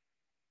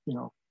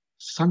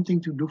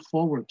 something to look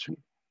forward to.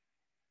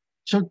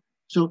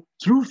 So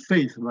through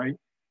faith, right,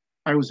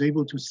 I was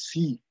able to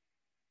see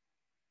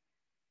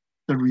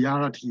the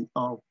reality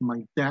of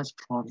my dad's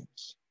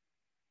promise.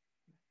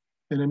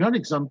 And another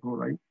example,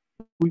 right,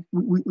 we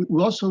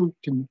also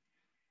can,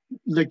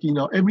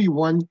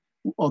 everyone,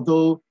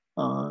 although,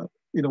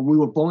 we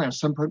were born at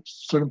some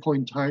certain point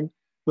in time,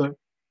 but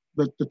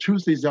the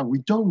truth is that we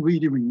don't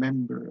really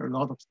remember a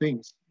lot of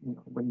things,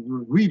 when we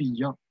were really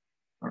young,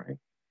 all right?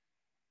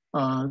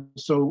 I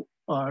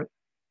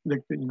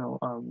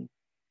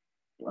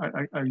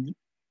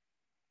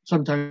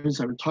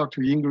sometimes I would talk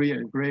to Ingrid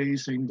and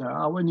Grace saying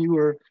that when you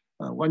were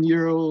 1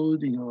 year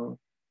old,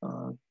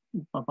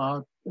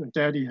 about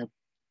Daddy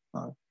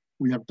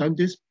we have done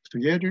this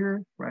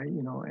together, right?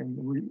 And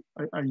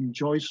I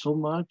enjoy so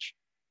much.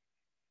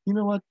 You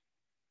know what?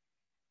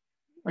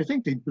 I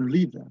think they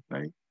believe that,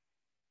 right?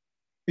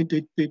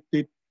 They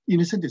in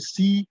a sense, they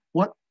see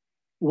what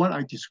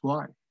I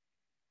describe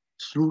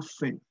through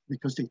faith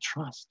because they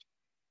trust,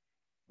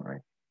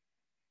 right?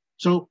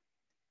 So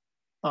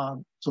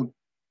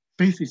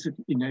faith is an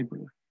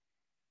enabler,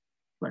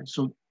 right?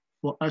 So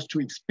for us to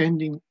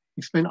expand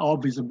our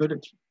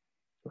visibility,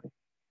 right?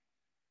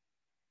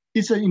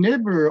 It's an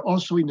enabler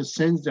also in the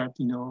sense that,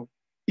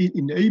 it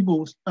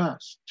enables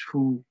us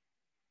to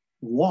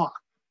walk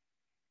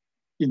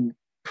in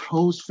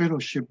close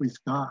fellowship with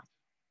God.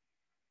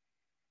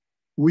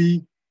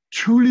 We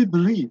truly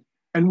believe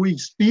and we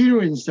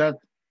experience that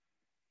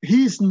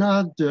He's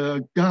not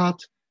God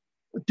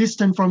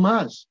distant from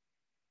us.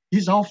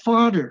 He's our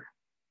Father.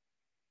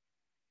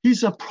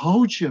 He's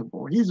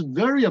approachable. He's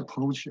very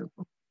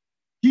approachable.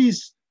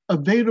 He's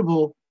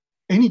available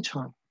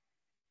anytime.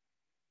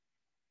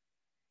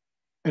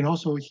 And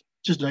also,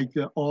 just like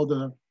all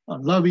the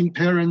loving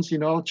parents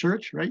in our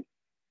church, right?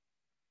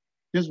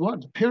 Guess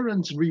what? The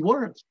parents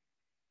reward,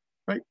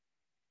 right?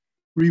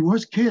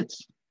 Rewards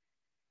kids.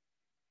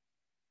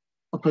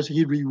 Because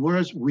He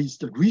rewards with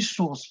the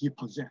resource He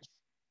possesses,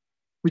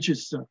 which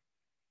is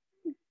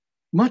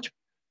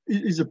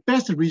is the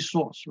best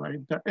resource, right?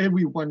 That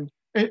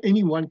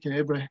anyone can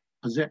ever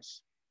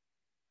possess.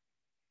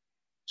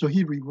 So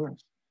He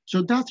rewards.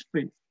 So that's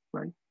faith,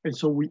 right? And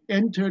so we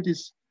enter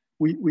this,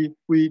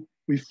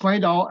 we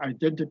find our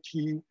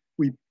identity,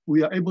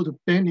 we are able to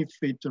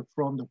benefit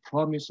from the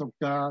promise of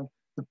God,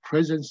 the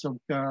presence of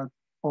God,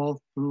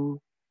 all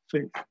through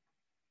faith.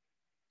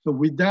 So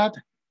with that,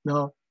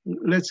 now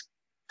let's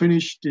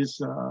finish this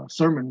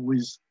sermon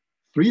with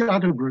 3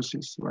 other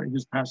verses, right,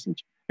 this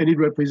passage. And it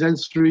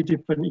represents 3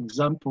 different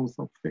examples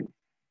of faith,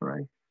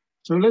 right?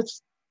 So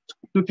let's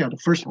look at the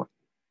first one,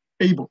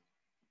 Abel.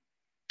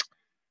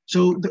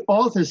 So the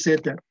author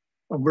said that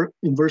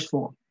in verse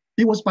 4,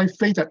 it was by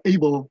faith that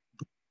Abel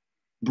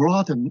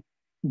brought a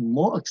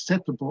more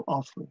acceptable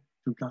offering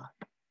to God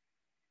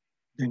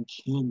than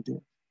Cain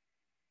did.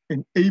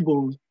 And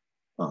Abel,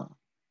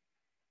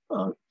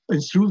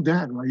 and through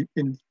that, right,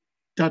 and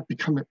that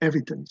became an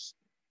evidence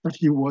that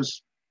he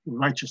was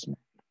righteous man.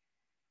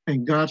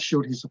 And God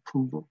showed His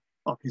approval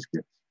of his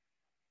gifts.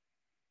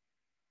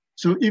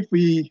 So if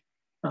we,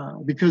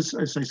 because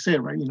as I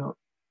said, right,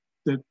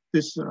 the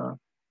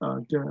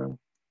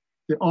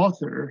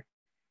author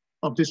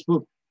of this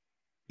book,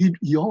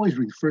 he always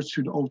refers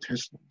to the Old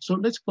Testament. So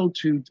let's go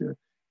to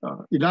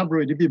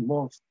elaborate a bit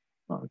more,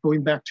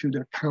 going back to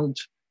the account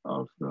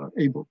of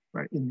Abel,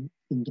 right, in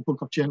the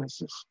book of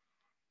Genesis.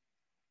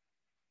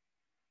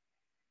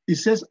 It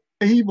says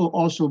Abel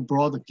also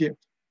brought a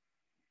gift.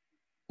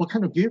 What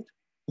kind of gift?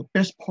 The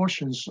best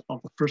portions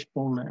of the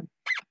firstborn lamb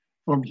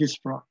from his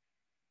flock.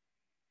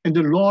 And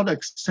the Lord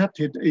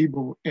accepted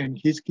Abel and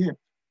his gift,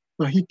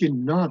 but He did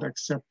not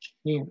accept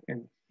Cain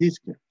and his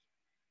gift.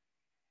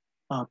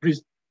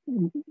 Please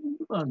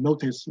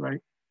notice, right?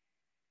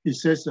 It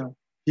says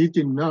He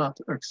did not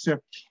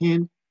accept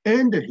Cain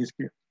and his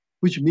gift,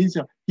 which means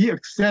that He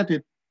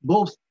accepted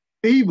both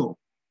Abel,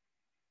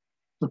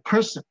 the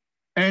person,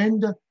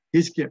 and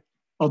his gift.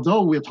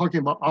 Although we're talking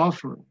about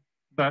offering,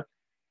 but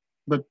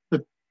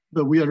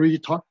we already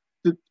talked.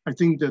 I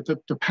think that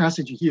the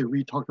passage here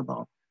we talk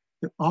about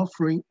the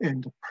offering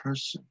and the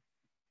person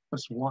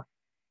as one,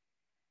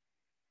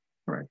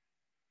 right?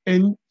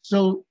 And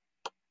so,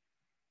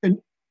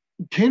 and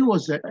Cain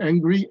was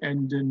angry,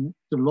 and then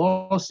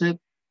God said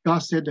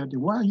that,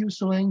 why are you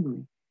so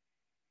angry?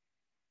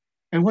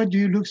 And why do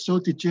you look so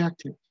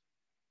dejected?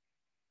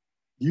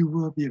 You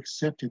will be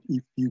accepted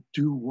if you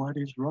do what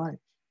is right.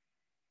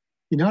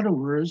 In other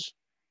words,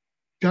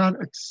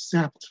 God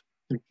accepts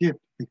the gift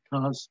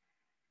because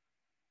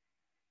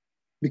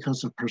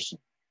of person,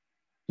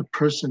 the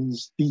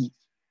person's deed,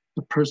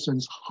 the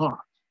person's heart,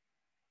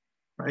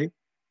 right?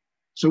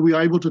 So we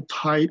are able to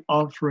tie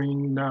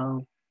offering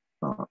now.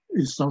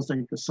 It sounds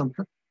like some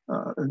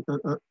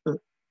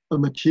a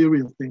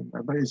material thing,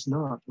 right? But it's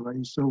not,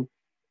 right? So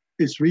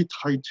it's really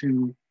tied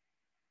to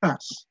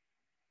us,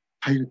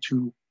 tied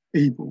to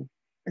Abel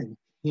and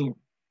Cain.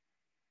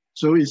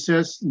 So it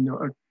says,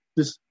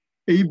 this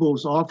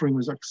Abel's offering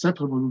was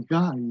acceptable to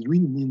God. It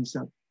really means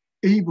that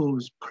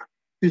Abel's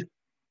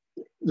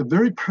the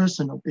very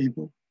person of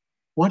Abel,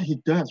 what he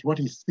does, what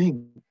he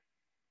thinks,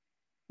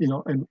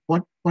 and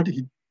what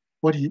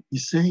he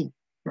saying,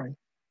 right?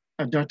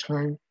 At that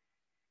time,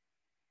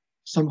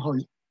 somehow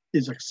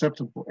is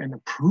acceptable and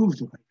approved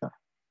by God.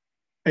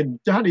 And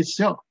that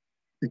itself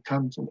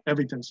becomes an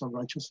evidence of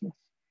righteousness.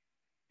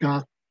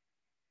 God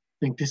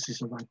thinks this is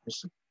the right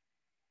person.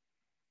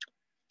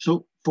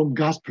 So from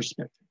God's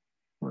perspective,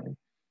 right?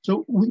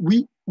 So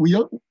we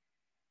are,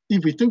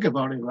 if we think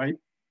about it, right,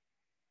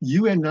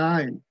 you and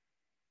I,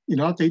 in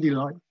our daily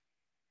life,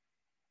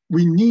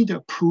 we need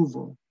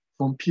approval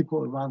from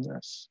people around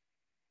us.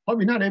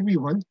 Probably not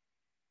everyone,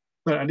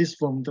 but at least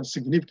from the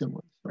significant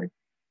ones, right?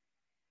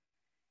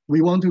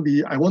 I want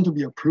to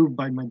be approved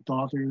by my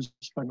daughters,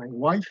 by my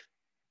wife.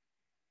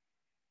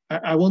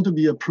 I want to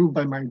be approved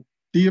by my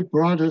dear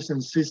brothers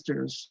and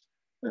sisters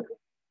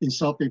in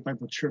South Bay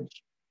Bible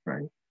Church,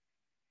 right?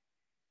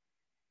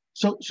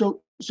 So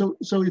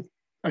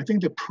I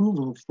think the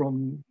approval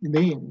from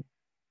men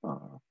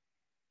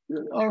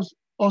are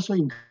also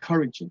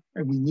encouraging,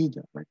 and we need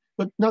that, right?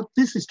 But now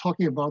this is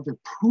talking about the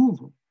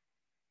approval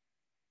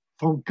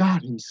from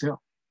God Himself,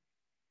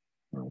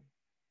 right?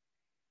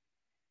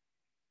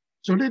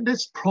 So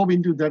let's probe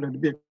into that a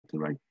bit,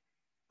 right?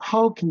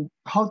 How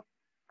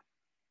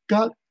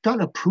God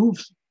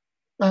approves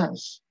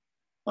us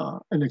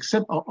and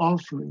accept our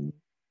offering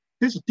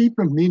there's a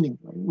deeper meaning.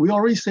 Right? We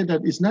already said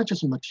that it's not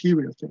just a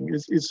material thing.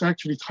 It's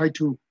actually tied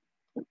to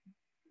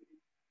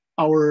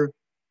our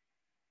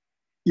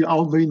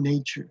very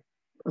nature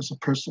as a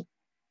person.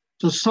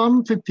 So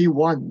Psalm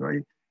 51,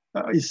 right?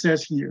 It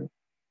says here,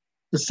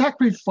 the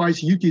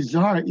sacrifice you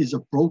desire is a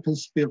broken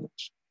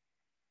spirit,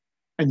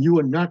 and you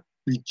will not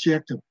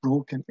reject a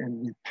broken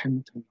and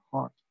repentant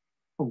heart,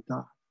 oh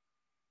God.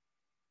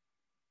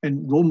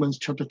 And Romans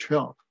chapter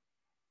 12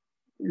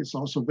 is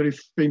also a very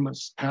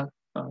famous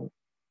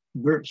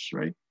verse,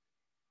 right?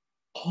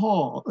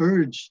 Paul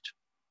urged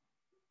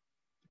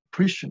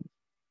Christians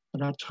at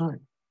that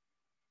time,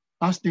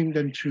 asking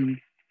them to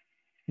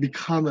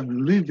become a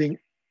living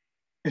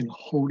and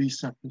holy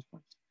sacrifice,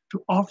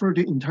 to offer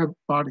the entire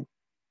body,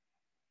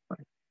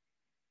 right?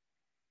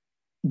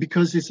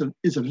 Because it's a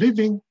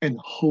living and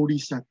holy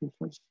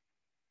sacrifice.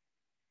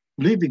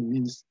 Living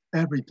means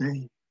every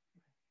day,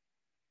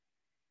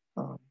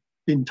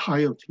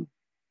 entirety.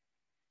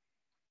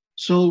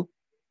 So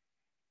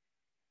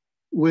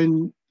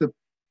when the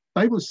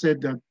Bible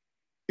said that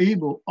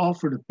Abel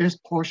offered the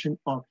best portion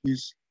of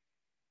his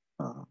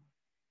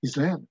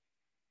land,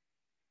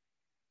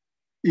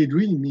 it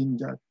really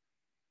means that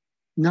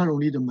not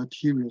only the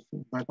material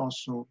thing, but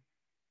also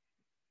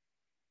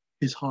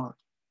his heart,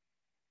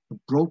 the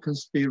broken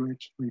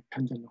spirit,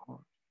 repentant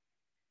heart.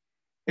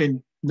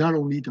 And not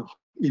only the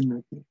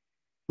inner thing,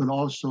 but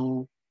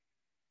also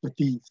the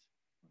deeds,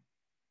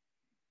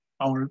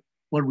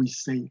 what we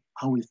say,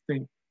 how we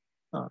think,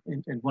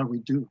 and what we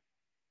do,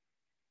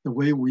 the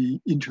way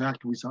we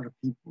interact with other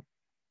people,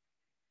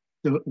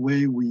 the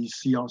way we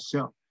see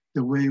ourselves,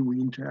 the way we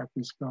interact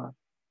with God.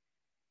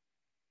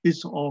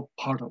 It's all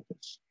part of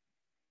this.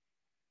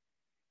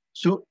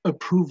 So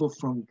approval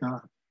from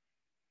God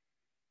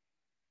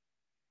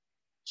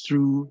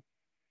through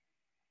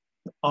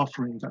the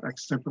offering that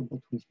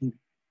acceptable to Him,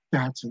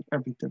 that's an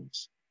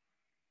evidence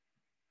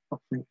of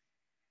faith.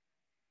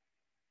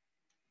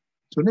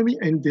 So let me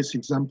end this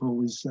example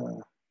with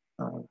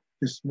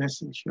this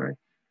message, right?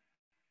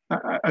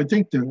 I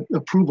think the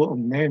approval of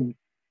man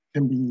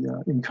can be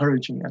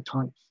encouraging at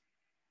times.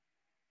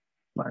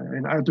 Right?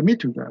 And I admit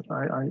to that.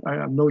 I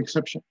am no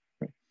exception.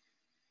 Right?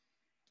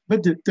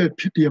 But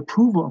the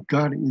approval of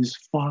God is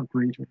far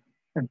greater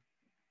and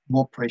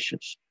more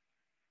precious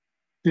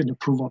than the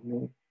approval of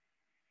man.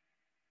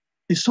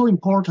 It's so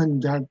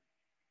important that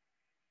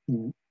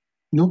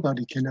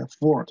nobody can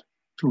afford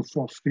to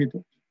forfeit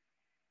it,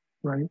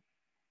 right?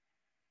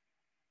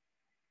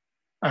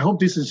 I hope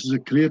this is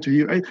clear to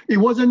you. It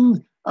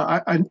wasn't,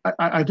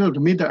 I don't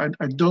admit that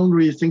I don't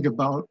really think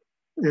about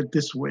it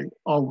this way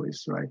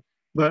always, right?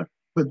 But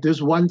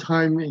there's one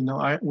time,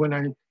 when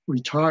I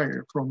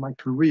retired from my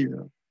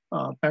career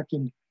back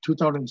in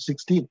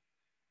 2016,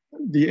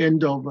 the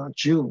end of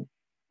June,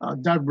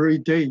 that very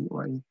day,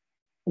 right,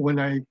 when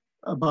I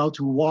about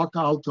to walk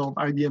out of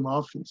IBM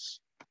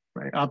office,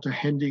 right, after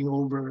handing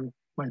over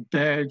my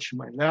badge,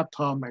 my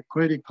laptop, my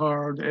credit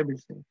card,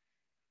 everything.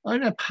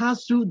 And I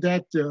passed through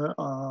that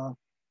the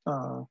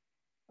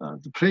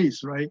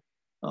place, right?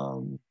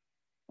 I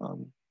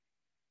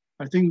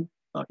think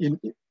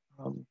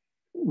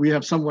we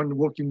have someone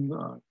working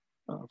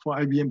for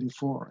IBM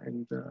before,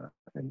 and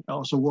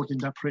also work in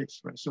that place,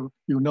 right? So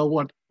you know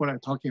what I'm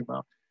talking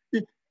about.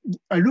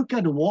 I look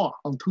at the wall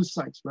on two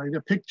sides, right?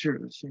 The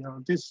pictures,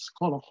 this is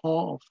called a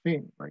Hall of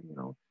Fame, right?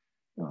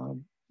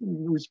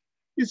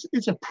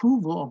 It's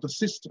approval of the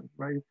system,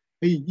 right?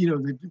 Hey,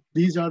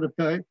 these are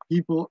the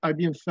people,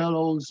 IBM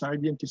fellows,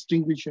 IBM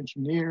distinguished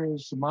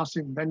engineers, master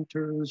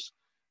inventors,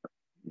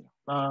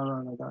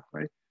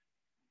 right?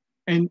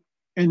 And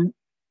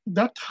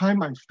that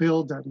time I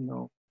felt that,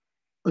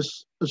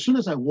 as soon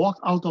as I walk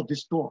out of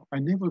this door, I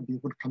never be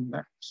able to come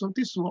back. So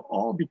this will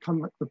all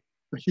become the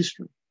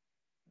history.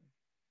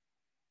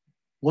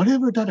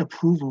 Whatever that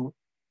approval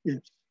is,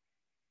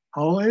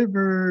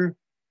 however,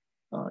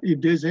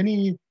 if there's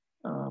any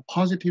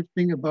positive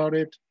thing about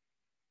it,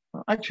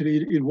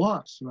 actually it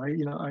was, right?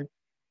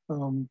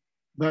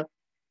 But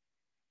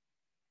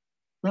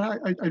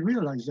I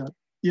realized that,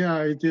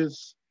 yeah,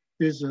 there's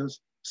a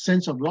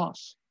sense of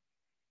loss.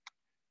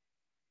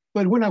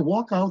 But when I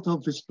walk out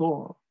of this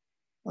door,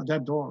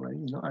 that door, right,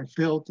 I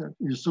felt that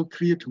it was so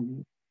clear to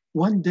me.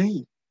 One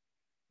day,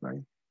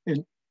 right?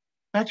 And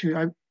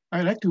actually,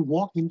 I like to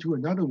walk into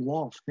another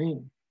wall of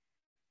fame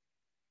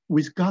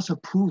with God's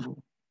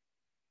approval,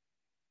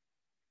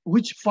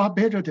 which far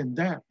better than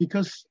that,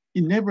 because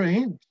it never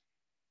ends,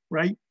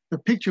 right? The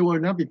picture will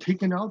not be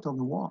taken out of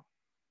the wall.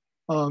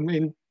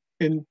 And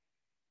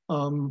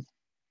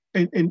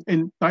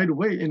by the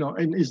way,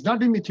 and it's not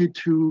limited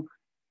to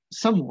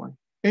someone,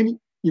 any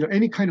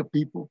kind of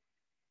people.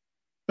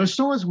 As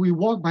long as we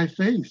walk by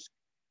faith,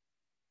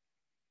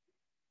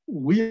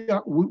 we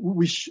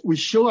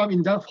show up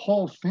in that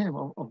hall of fame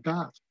of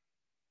God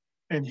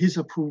and His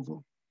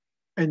approval,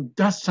 and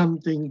that's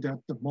something that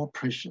the more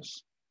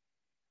precious.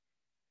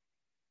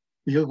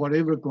 Because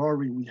whatever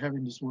glory we have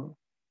in this world,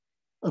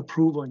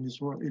 approval in this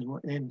world, it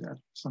will end at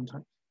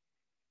sometimes.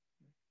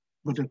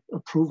 But the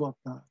approval of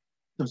God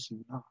does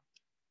not.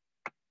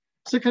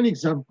 Second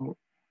example,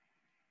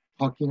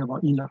 talking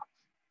about Enoch.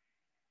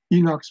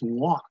 Enoch's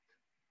walk.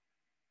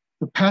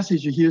 The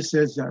passage here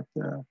says that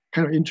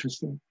kind of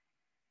interesting.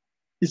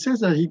 It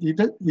says that he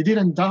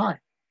didn't die.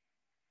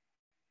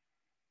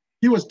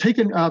 He was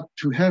taken up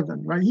to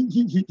heaven, right?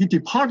 He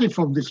departed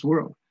from this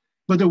world.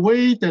 But the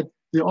way that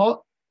it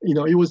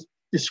was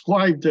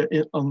described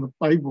on the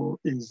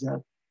Bible is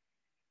that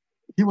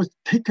he was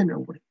taken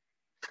away.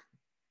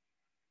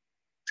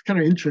 It's kind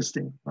of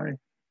interesting, right?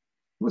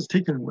 He was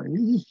taken away.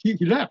 He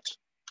left,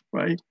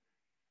 right?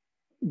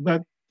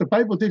 But the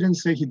Bible didn't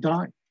say he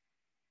died.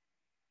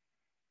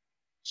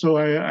 So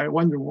I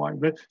wonder why.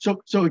 But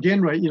so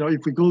again, right?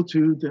 If we go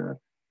to the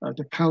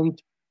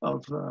account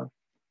of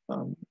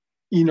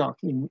Enoch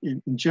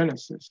in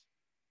Genesis,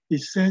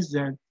 it says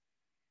that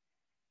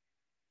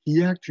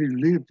he actually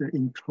lived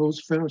in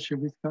close fellowship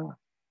with God.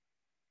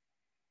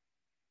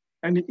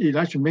 And it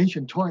actually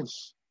mentioned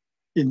twice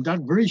in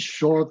that very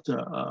short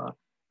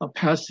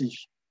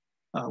passage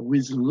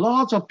with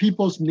lots of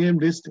people's name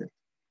listed,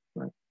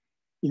 right?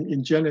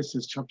 In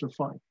Genesis chapter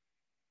 5.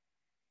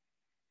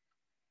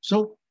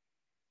 So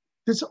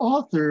this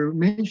author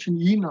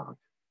mentioned Enoch,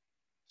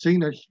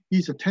 saying that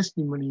he's a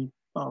testimony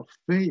of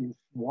faith.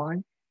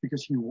 Why?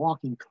 Because he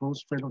walked in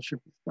close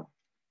fellowship with God.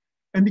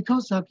 And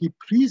because of he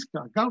pleased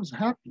God, God was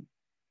happy.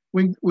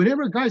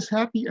 Whenever God is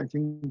happy, I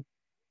think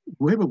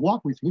whoever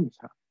walked with him is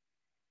happy,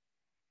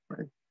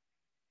 right?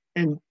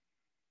 And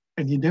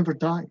he never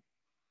died.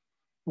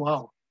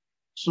 Wow.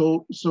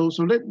 So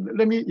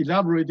let me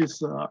elaborate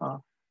this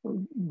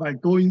by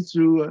going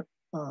through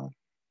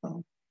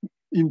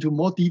into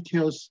more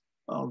details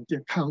of the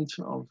account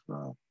of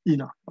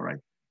Enoch. All right.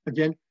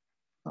 Again,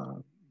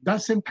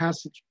 that same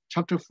passage,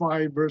 chapter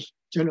 5, verse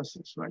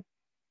Genesis, right?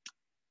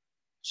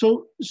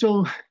 So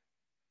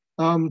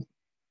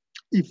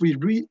if we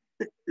read,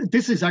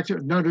 this is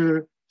actually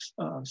another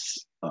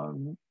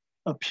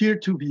appear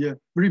to be a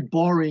very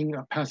boring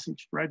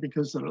passage, right?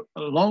 Because a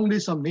long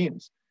list of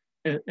names,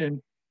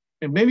 and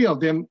many of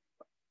them,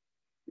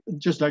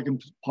 just like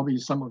probably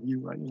some of you,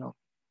 right?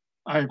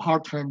 I have a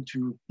hard time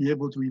to be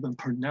able to even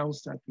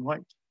pronounce that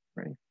right?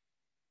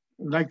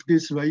 Like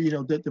this, right?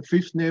 The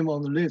fifth name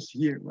on the list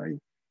here, right?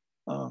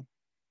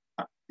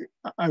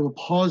 I will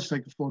pause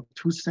like for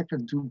 2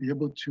 seconds to be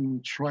able to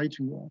try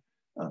to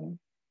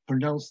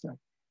pronounce that,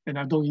 and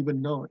I don't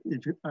even know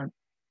if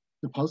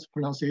the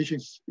pronunciation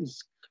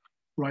is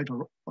right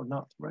or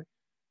not, right?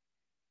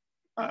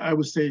 I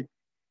would say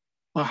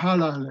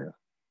Mahalalel,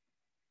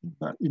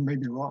 but it may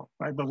be wrong,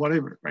 right? But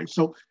whatever, right?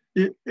 So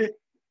it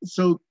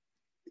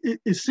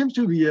seems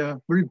to be a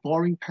very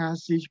boring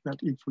passage, but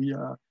if we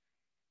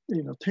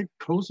take a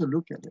closer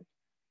look at it,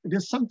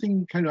 there's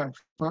something kind of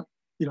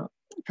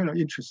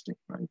interesting,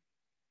 right?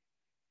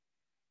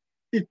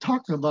 It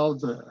talks about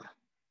the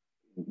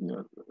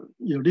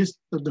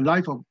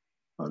life of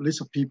a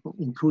list of people,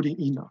 including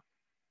Enoch.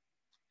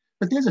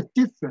 But there's a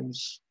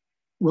difference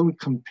when we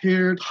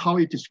compared how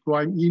it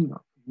described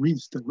Enoch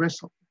with the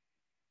rest of them.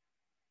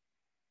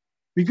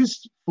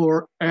 Because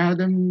for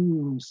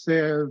Adam,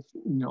 Seth,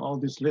 all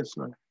this list,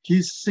 right?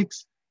 His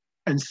 6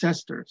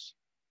 ancestors.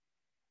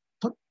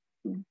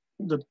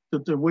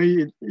 The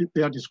way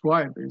they are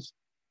described is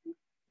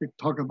they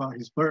talk about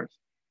his birth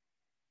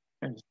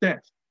and his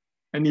death,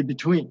 and in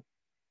between,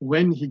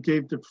 when he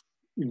gave the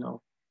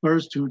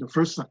birth to the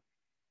first son,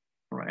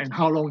 right? And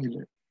how long he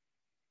lived.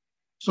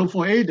 So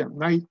for Adam,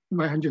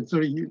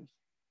 930 years,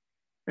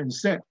 and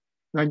Seth,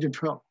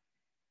 912.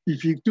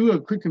 If you do a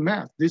quick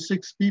math, these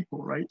 6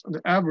 people, right?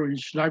 The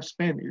average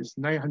lifespan is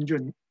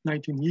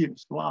 919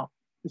 years. Wow,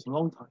 it's a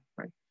long time,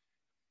 right?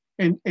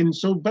 And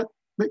so, but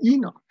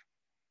Enoch,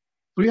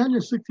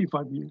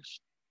 365 years.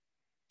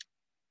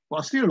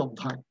 Well, still a long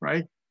time,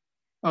 right?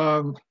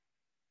 But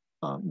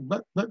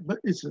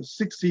it's a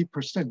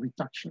 60%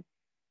 reduction,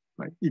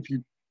 right? If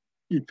you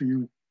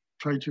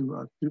try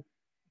to do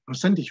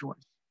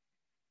percentage-wise,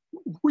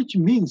 which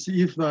means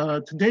if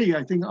today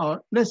I think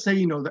let's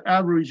say the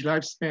average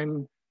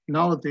lifespan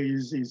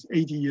nowadays is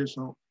 80 years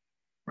old,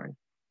 right?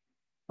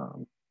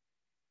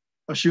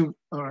 Assume,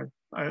 all right,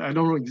 I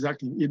don't know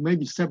exactly, it may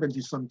be 70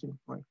 something,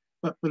 right?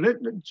 But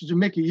to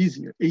make it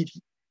easier,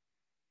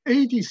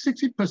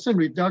 60%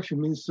 reduction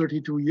means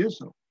 32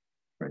 years old,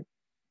 right?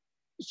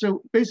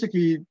 So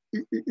basically,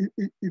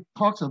 it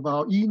talks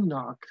about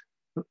Enoch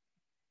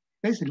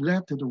basically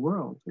left the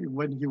world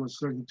when he was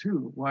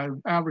 32, while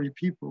average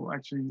people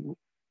actually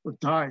would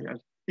die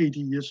at 80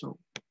 years old.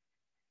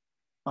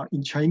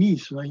 In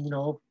Chinese, right,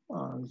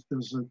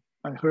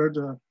 I heard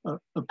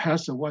a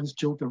pastor once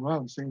joke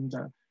around saying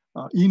that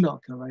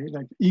Enoch, right,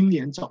 like 英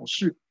年早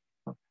逝,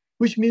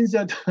 which means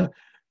that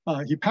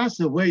he passed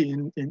away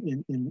in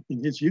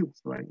his youth,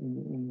 right,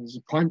 in his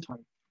prime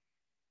time.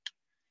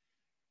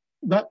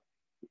 But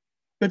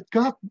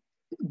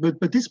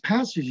this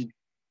passage,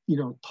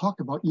 talk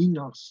about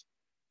Enoch's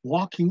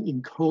walking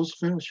in close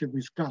fellowship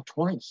with God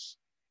twice.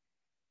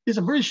 It's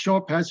a very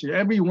short passage.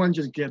 Everyone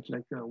just gets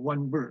like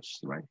one verse,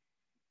 right?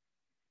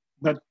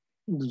 But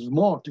there's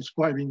more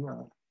describing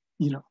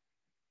Enoch,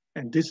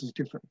 and this is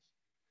different.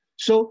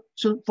 So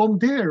from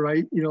there,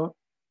 right,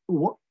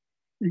 what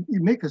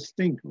you make us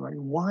think, right?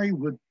 Why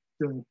would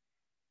the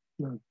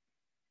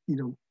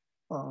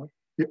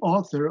the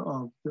author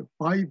of the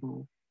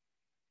Bible,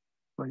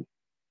 right,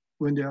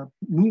 when they are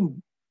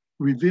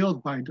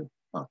revealed by the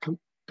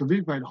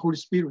convicted by the Holy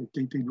Spirit,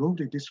 they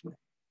wrote it this way.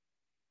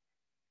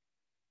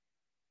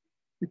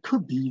 It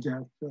could be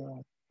that,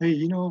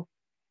 hey,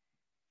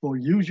 for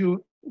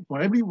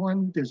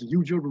everyone, there's a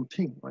usual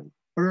routine, right?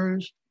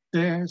 Birth,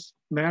 death,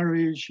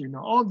 marriage,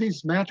 all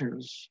these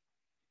matters.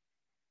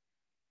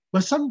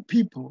 But some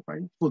people,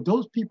 right, for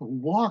those people who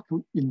walk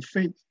in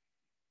faith,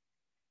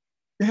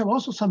 they have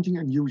also something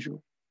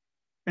unusual.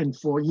 And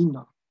for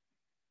Enoch,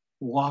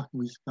 walk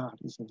with God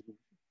is unusual.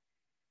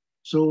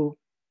 So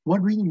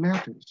what really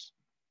matters?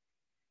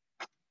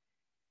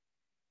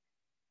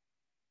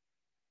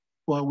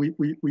 Well, we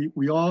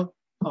all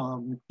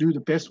do the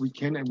best we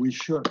can, and we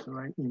should,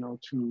 right?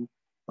 To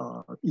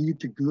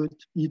eat good,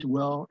 eat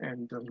well,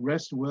 and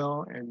rest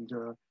well, and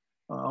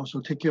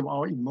also take care of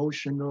our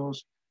emotional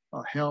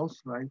health,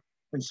 right,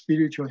 and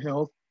spiritual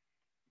health.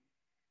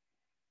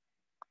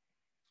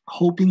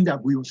 Hoping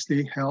that we will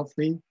stay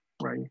healthy,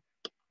 right?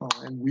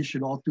 And we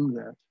should all do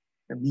that,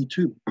 and me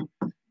too.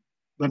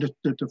 But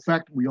the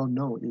fact we all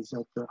know is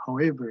that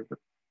however,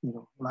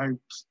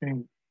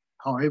 lifespan,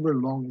 however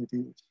long it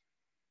is,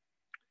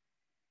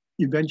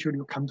 eventually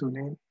will come to an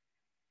end.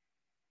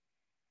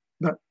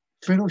 But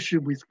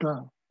fellowship with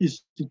God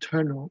is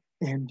eternal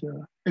and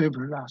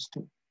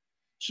everlasting.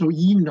 So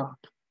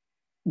Enoch,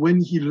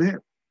 when he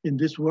lived in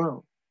this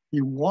world,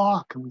 he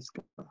walked with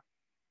God.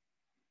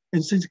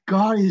 And since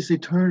God is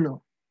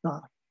eternal,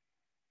 God,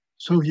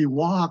 so he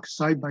walked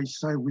side by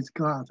side with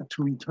God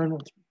to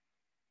eternity.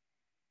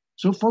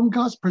 So from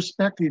God's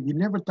perspective, he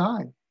never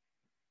died.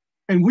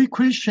 And we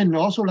Christians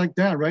also like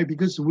that, right?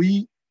 Because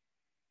we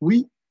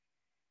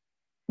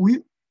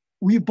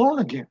born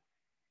again,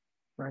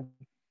 right?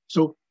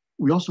 So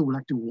we also would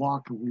like to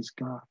walk with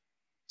God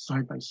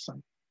side by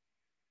side.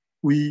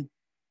 We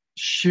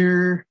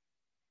share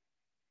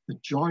the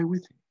joy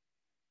with him,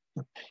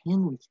 the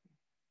pain with him,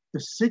 the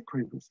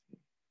secret with him,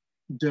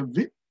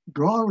 the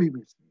glory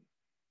with him.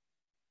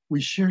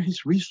 We share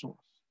his resource.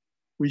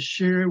 We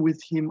share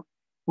with him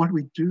what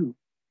we do,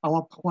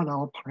 what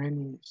our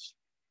plan is.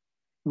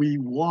 We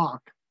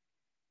walk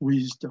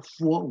with the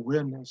full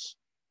awareness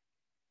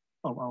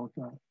of our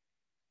God,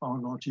 our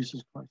Lord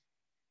Jesus Christ,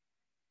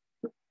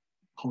 the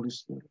Holy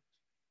Spirit.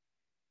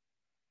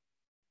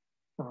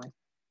 All right.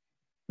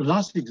 The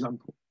last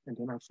example, and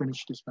then I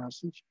finish this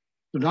passage.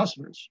 The last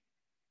verse,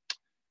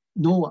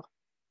 Noah,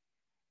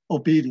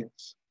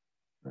 obedience.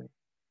 Right.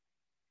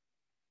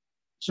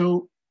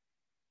 So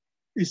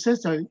it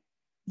says that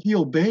he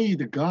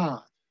obeyed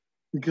God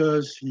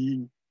because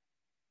he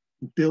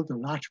built a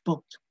large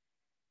boat.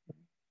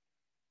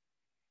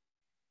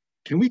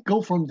 Can we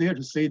go from there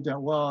to say that,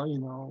 well,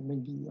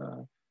 maybe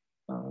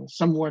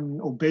someone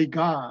obeyed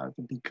God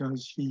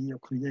because he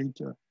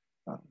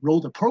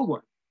wrote a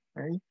program,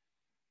 right?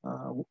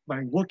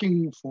 By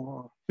working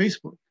for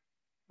Facebook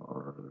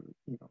or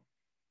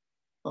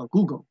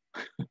Google.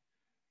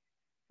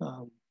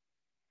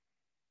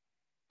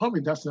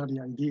 Probably that's not the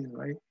idea,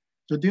 right?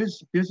 So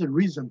there's a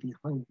reason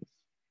behind this,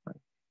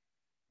 right?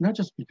 Not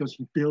just because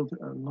he built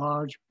a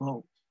large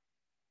boat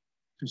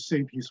to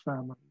save his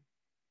family.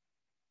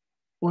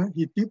 Well,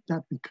 he did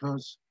that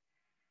because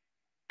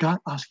God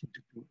asked him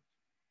to do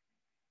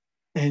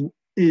it. And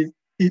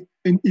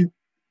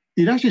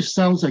it actually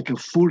sounds like a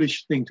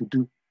foolish thing to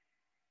do.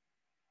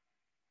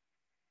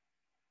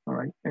 All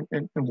right,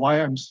 and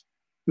why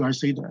do I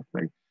say that,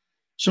 right?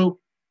 So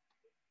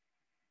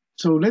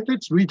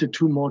let's read the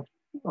two more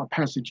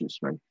passages,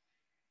 right?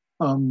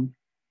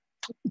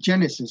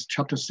 Genesis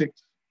chapter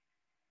 6.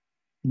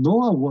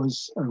 Noah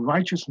was a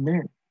righteous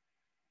man.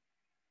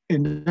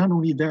 And not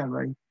only that,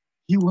 right?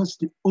 He was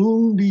the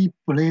only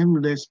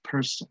blameless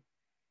person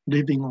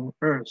living on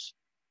earth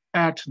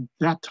at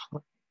that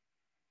time.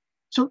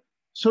 So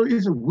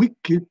it's a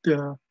wicked,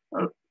 at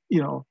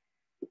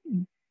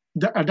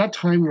that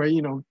time,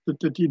 right?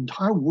 The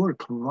entire world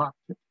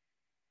corrupted.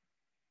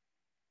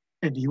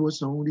 And he was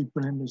the only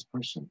blameless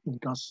person in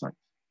God's sight.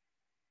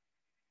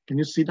 Can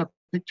you see that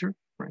picture?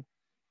 Right.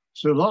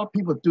 So a lot of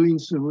people doing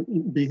so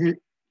behave,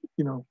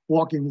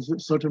 walking a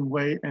certain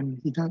way, and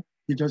he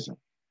doesn't.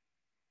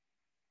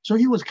 So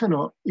he was kind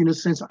of, in a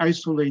sense,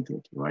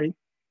 isolated, right?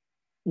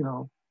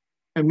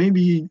 And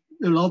maybe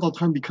a lot of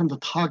time becomes the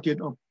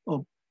target of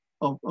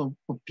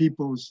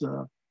people's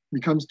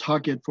becomes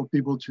target for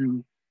people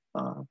to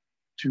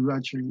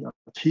actually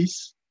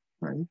tease,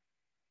 right?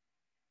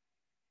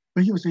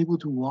 But he was able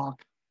to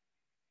walk,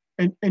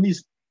 and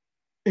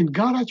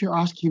God actually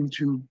asked him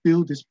to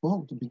build this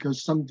boat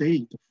because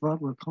someday the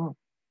flood will come,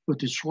 will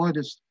destroy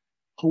this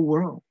whole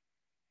world.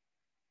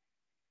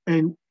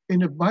 And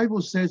the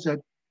Bible says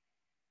that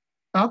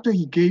after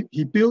he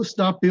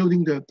stopped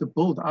building the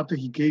boat after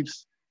he gave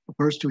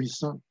birth to his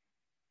son,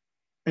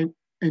 and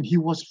he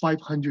was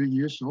 500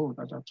 years old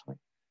at that time.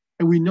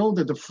 And we know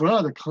that the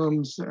flood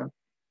comes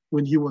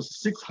when he was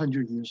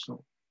 600 years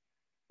old.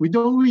 We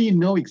don't really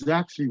know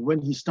exactly when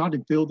he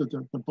started building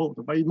the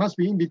boat, but it must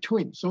be in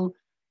between. So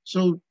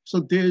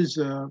there's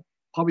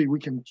probably we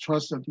can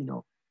trust that, you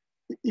know,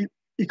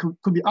 it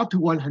could be up to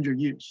 100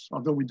 years,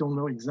 although we don't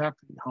know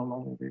exactly how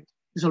long it is.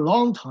 It's a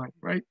long time,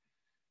 right?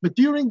 But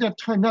during that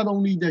time, not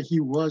only that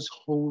he was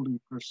holy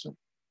person,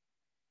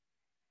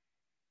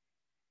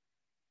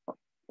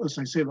 as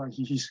I said, like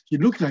he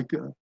looked like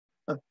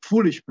a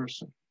foolish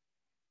person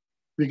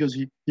because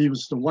he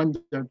was the one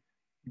that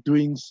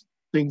doing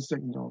things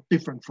that, you know,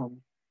 different from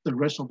the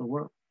rest of the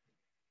world.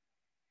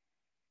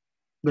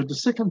 But the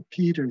 2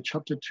 Peter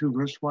chapter 2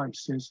 verse 5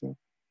 says that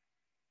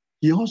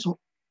he also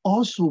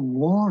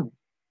warned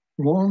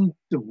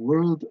the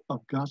world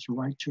of God's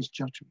righteous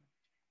judgment,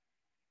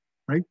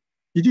 right?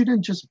 He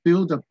didn't just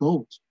build a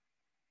boat.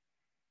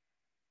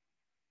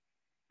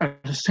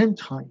 At the same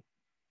time,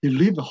 he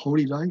lived a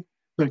holy life,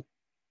 but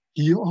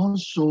he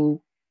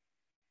also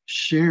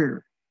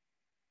shared,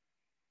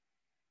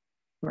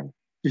 right?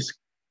 This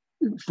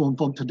from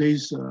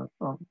today's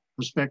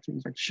perspective,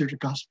 like share the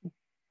gospel.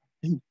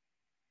 Hey,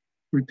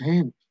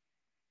 repent,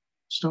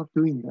 stop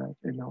doing that,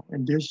 you know,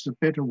 and there's a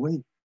better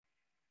way.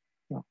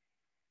 Yeah.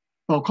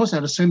 But of course,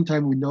 at the same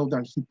time, we know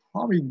that he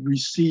probably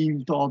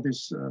received all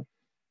this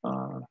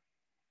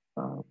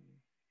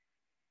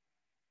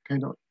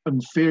kind of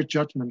unfair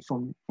judgment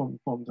from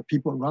the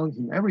people around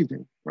him every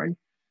day, right?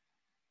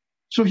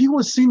 So he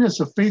was seen as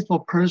a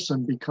faithful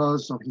person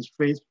because of his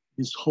faith,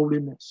 his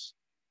holiness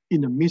in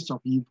the midst of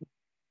evil.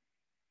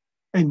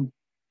 And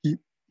he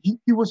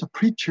was a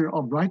preacher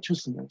of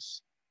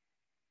righteousness,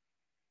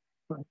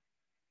 right?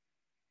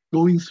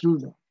 Going through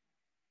that.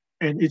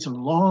 And it's a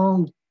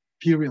long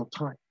period of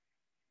time.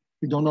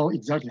 We don't know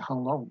exactly how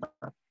long,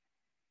 but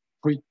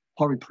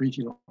probably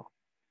pretty long.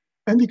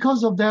 And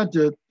because of that,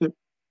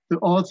 the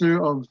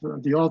author of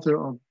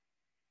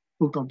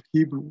Book of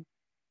Hebrew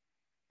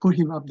put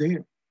him up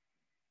there.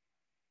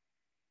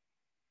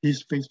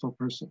 He's a faithful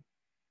person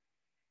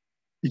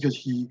because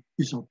he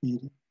is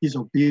obedient. He's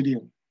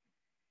obedient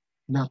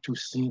not to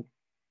sin.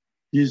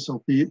 He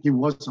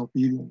was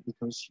obedient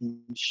because he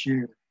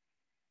shared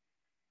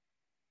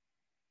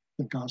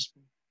the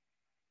gospel.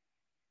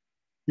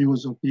 He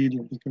was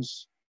obedient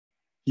because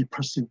he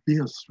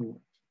persevered through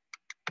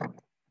it.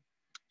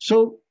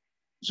 So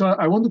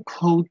I want to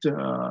quote,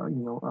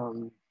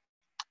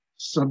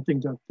 something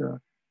that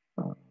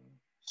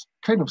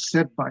kind of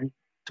said by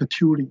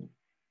Tertullian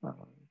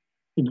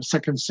in the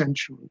 2nd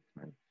century.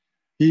 Right?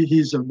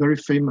 He's a very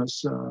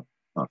famous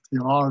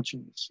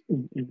theologian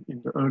in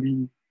the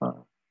early,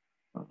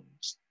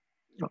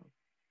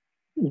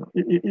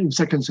 in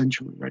 2nd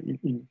century, right?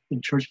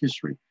 In church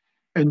history,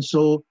 and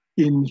so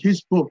in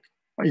his book,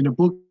 in a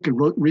book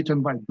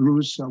written by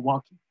Bruce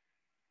Walker,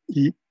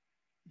 he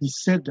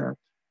said that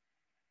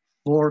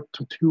for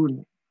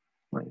Tertullian,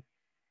 right,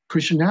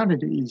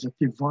 Christianity is a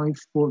divine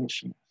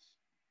foolishness.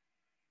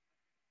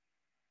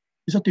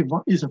 It's a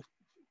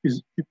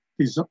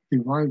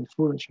divine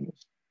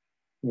foolishness,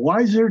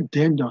 wiser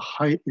than the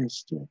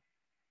highest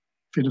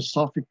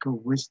philosophical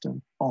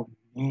wisdom of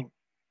man.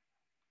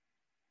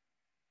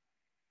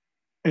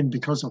 And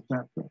because of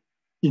that,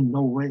 in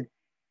no way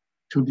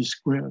to be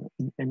squared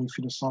in any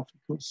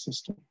philosophical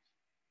system.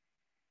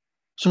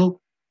 So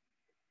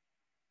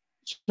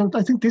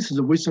I think this is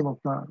the wisdom of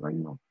God, right?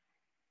 You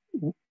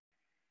know,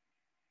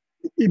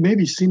 it may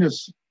be seen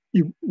as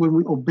when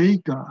we obey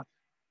God,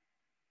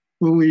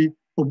 when we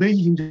obey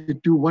Him to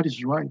do what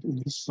is right in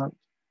His sight,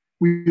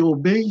 we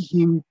obey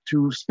Him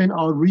to spend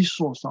our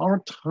resource, our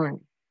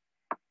time,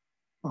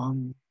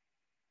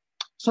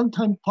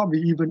 sometimes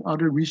probably even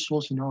other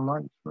resource in our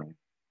life, right,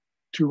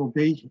 to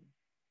obey Him.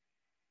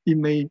 It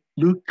may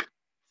look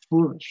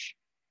foolish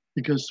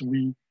because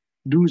we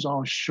lose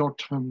our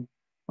short-term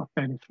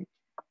benefit.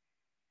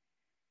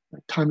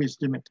 Like, time is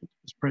limited,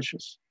 it's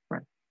precious,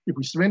 right? If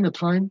we spend the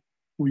time,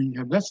 we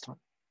have less time.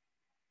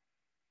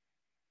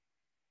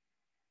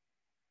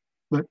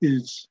 But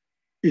it's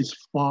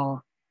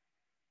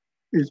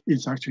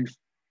actually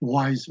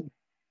wiser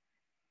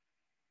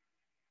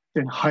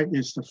than high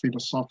is the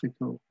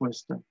philosophical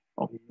wisdom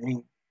of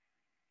man.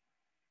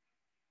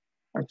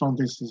 I found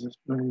this is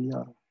very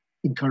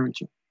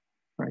encouraging,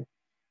 right?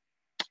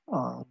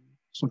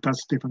 So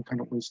that's different kind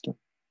of wisdom.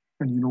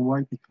 And you know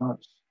why?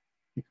 Because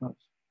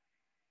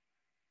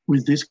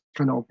with this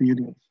kind of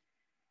obedience,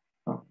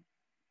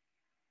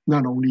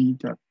 not only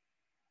that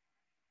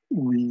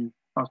we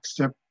are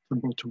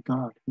acceptable to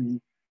God,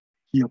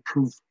 He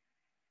approved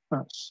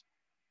us.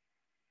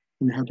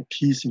 We have the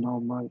peace in our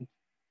mind,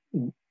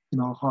 in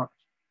our heart,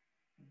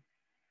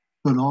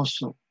 but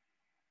also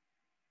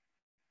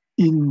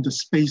in the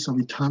space of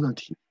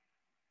eternity,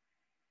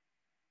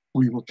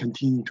 we will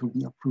continue to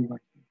be approved by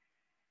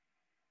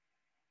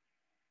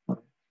Him.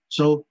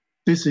 So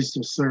this is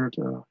the third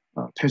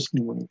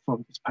testimony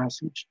from this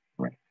passage,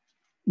 right?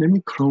 Let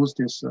me close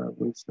this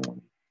with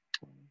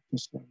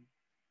this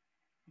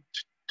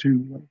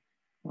two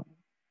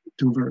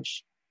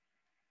verse.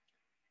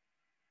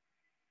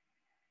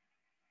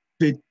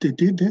 They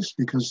did this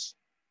because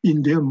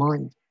in their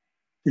mind,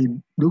 they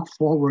look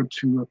forward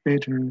to a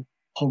better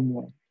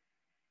homeland.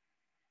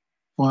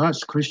 For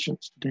us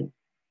Christians today,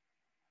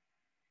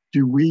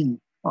 do we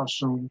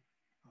also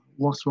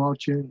walk through our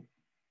journey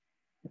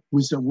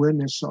with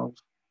awareness of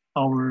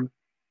our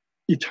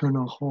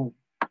eternal home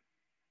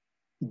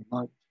in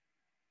mind?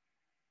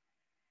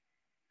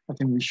 I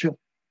think we should,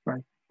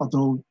 right?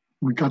 Although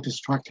we got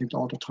distracted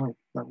all the time,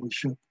 but we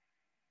should.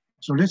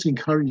 So let's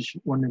encourage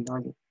one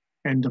another.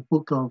 And the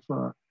book of,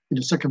 in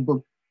the second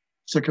book,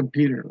 2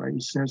 Peter, right?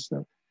 It says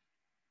that.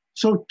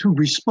 So to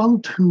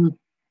respond to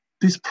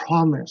this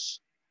promise,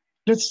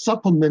 let's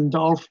supplement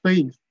our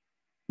faith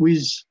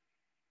with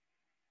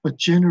a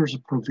generous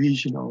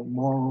provision of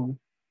moral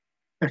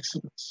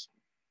excellence.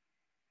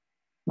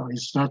 Now he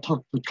starts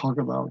to talk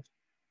about,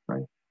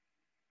 right?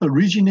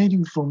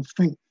 Originating from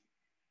faith,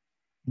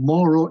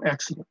 moral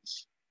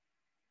excellence.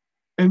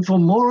 And for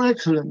moral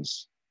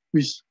excellence,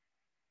 with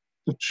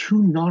the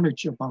true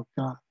knowledge about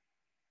God.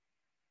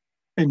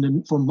 And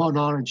then from more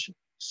knowledge,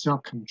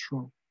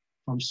 self-control.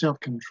 From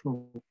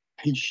self-control,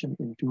 patient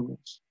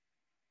endurance.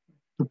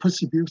 To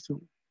persevere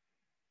through.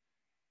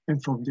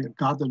 And from their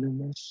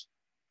godliness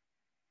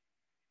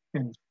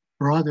and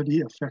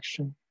brotherly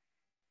affection,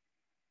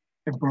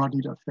 and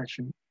brotherly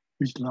affection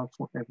with love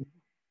for everyone.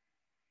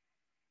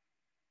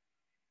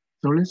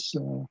 So let's,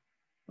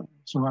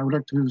 so I would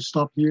like to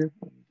stop here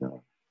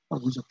and,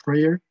 with a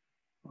prayer.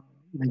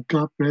 May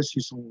God bless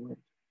His own word.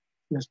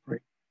 Let's pray.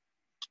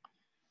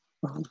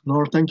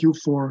 Lord, thank you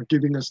for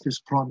giving us this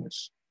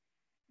promise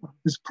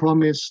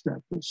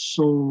that is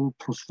so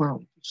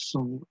profound,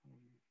 so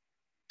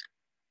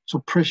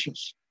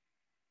precious,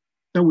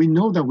 that we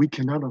know that we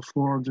cannot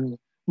afford,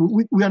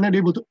 we are not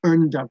able to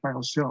earn that by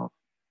ourselves,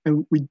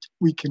 and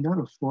we cannot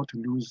afford to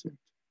lose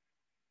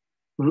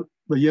it.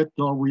 But yet,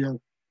 Lord,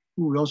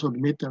 we also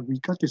admit that we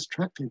got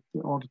distracted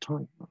all the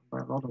time by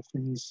a lot of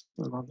things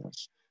around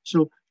us.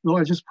 So,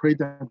 Lord, I just pray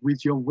that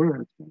with your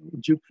word,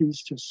 would you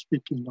please just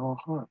speak in our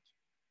heart,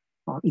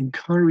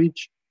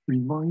 encourage,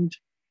 remind,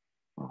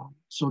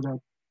 so that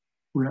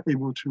we are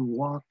able to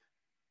walk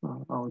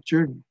our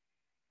journey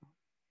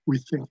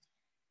with faith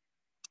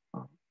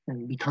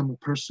and become a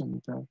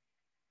person that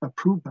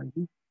approved by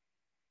you,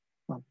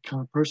 become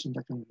a person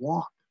that can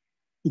walk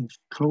in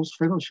close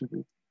fellowship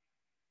with,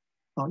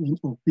 in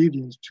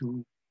obedience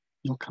to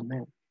your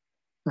command.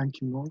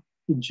 Thank you, Lord.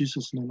 In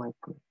Jesus' name I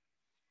pray.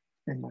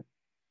 Amen.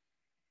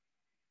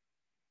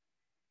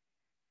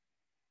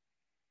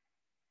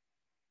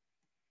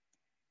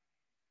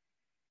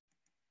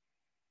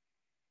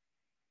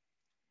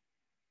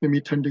 Let me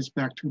turn this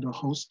back to the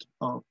host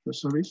of the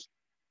service.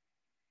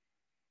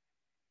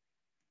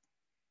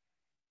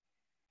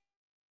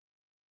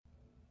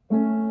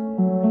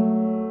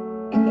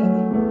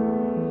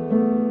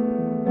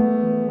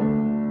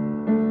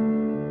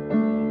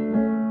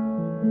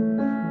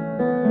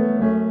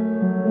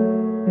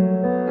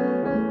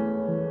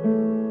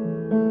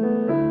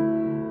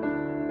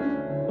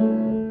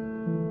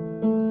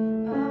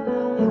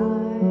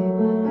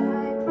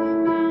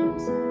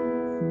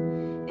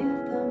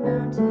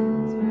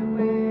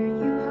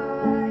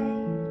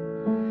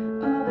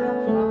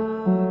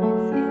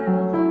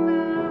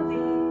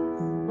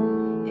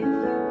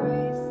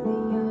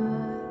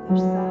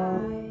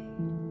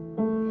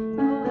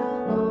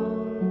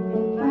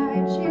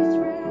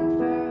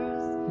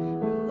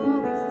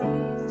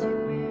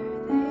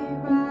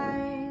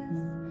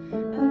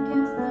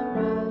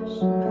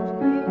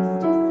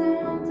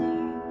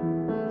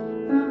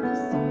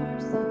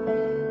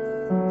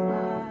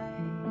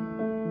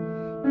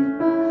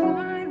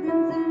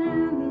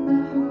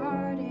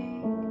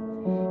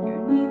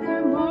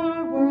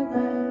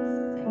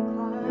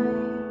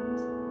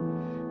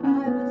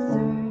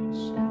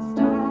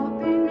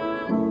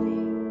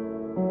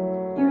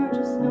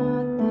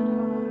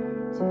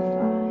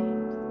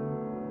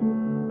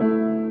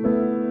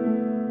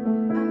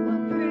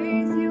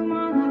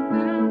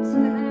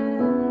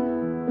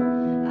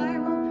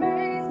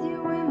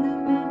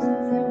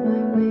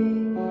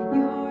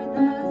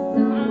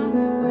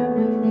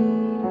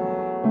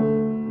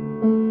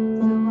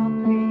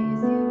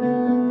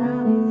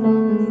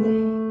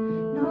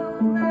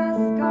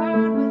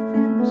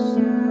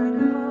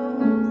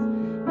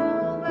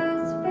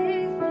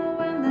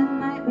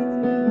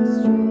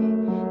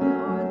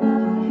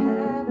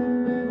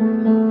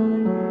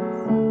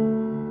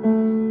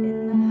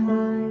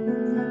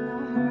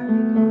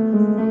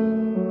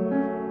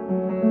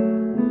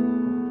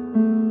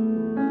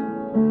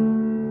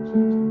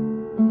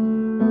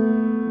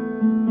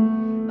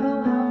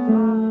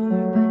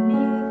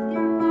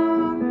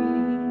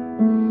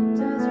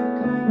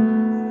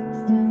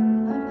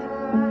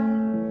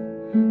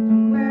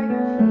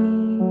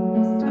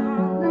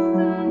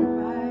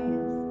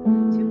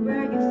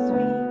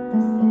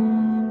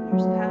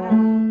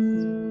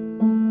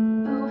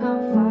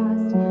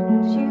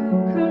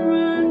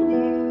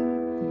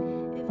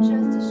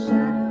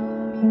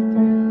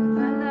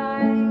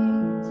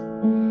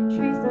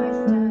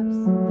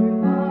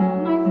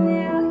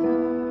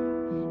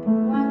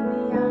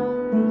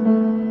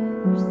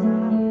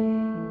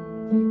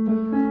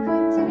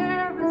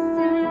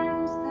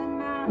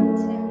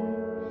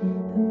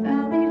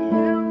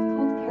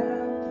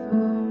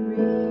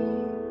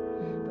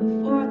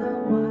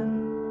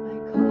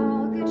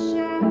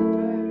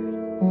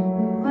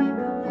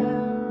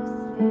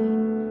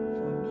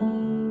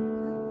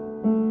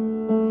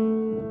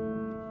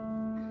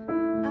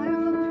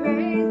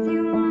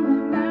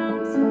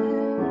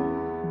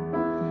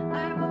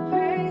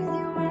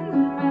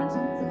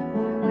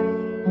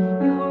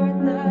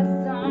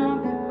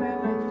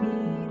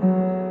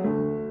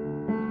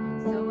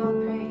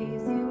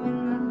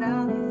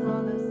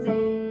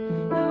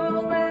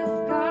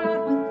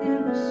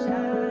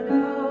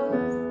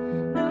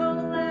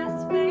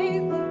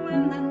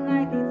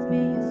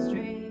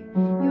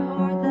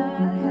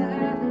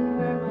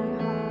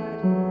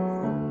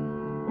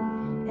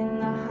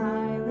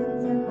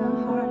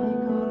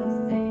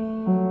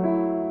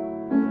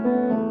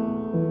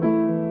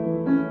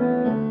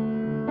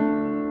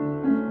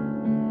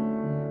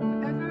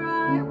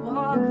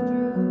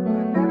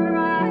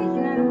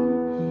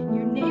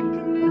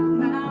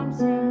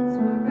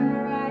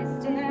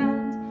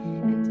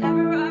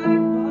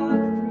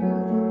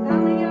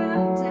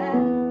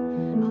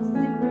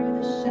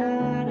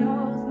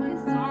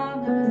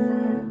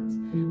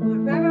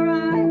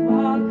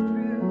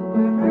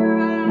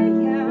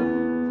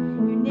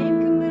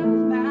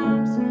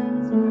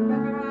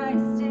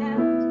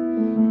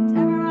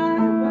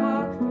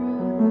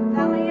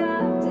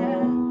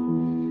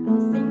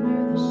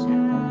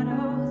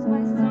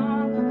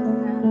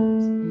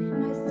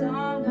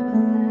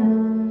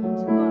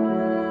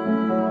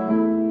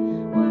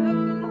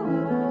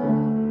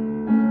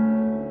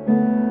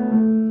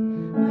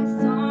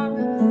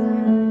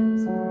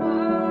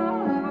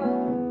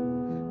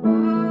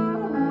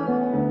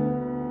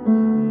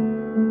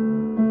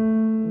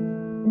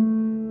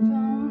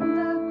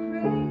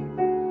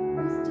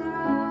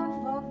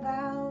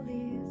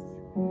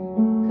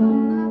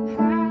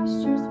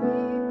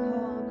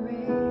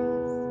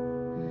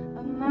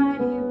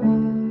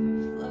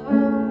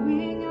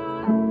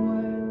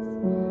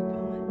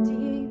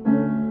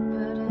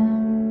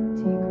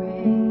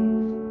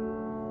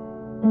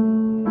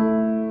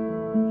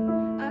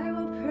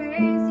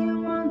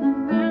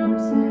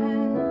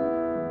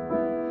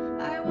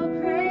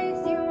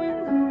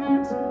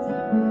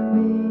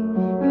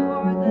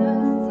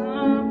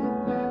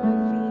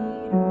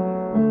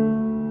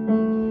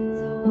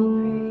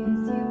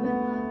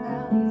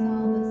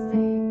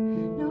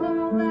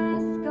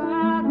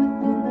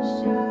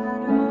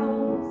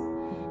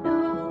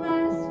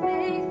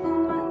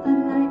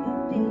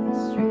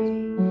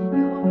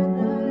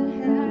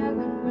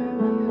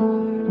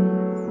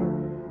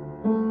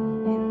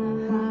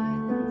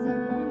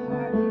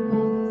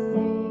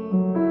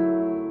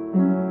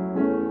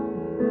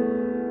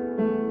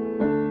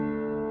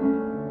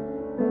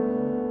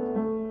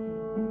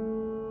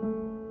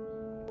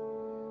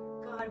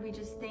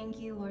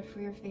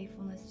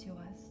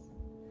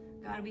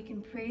 God, we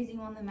can praise you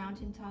on the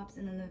mountaintops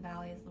and in the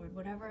valleys, Lord,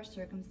 whatever our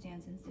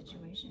circumstance and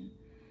situation.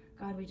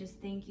 God, we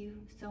just thank you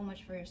so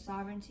much for your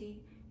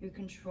sovereignty, your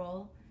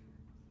control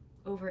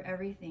over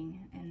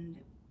everything.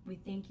 And we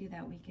thank you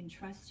that we can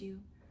trust you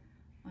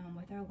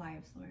with our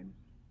lives, Lord.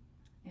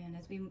 And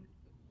as we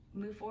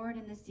move forward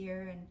in this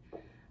year and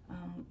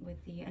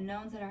with the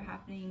unknowns that are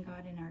happening,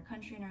 God, in our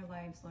country and our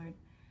lives, Lord,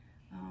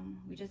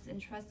 we just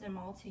entrust them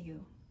all to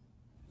you,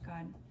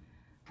 God.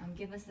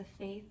 Give us the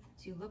faith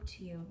to look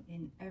to you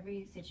in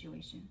every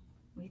situation.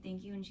 We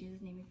thank you in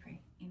Jesus' name we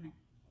pray. Amen.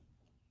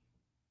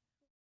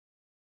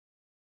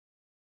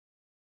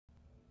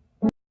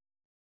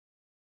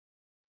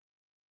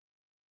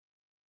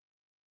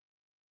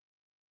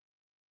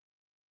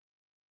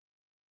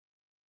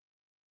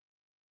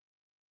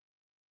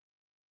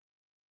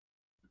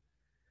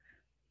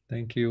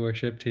 Thank you,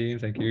 worship team.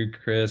 Thank you,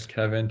 Chris,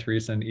 Kevin,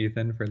 Teresa, and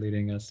Ethan for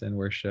leading us in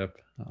worship.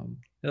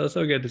 It was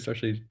so good,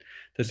 especially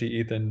to see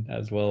Ethan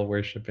as well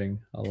worshiping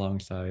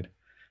alongside.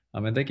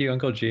 And thank you,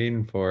 Uncle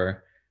Gene,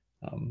 for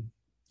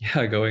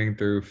going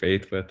through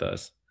faith with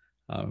us.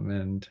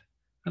 And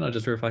I don't know,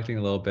 just reflecting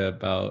a little bit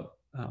about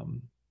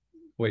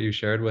what you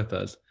shared with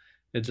us.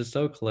 It's just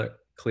so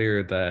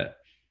clear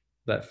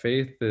that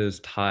faith is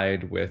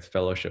tied with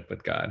fellowship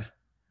with God.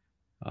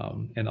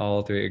 In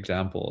all three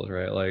examples,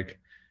 right? Like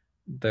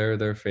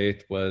their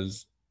faith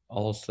was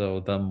also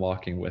them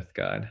walking with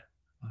God.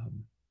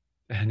 Um,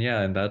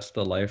 and that's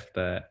the life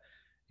that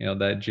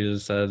that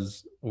Jesus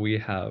says we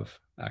have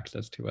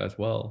access to as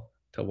well,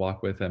 to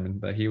walk with him,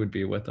 and that he would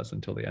be with us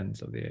until the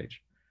ends of the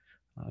age.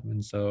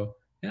 And so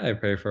I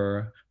pray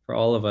for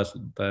all of us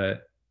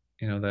that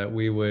that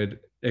we would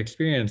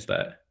experience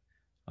that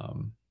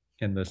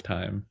in this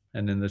time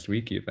and in this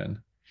week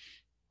even.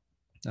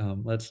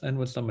 Let's end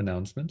with some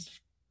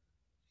announcements.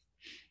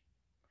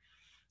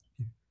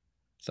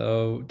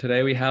 So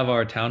today we have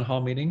our town hall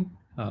meeting.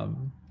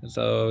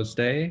 So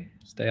stay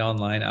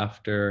online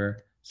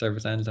after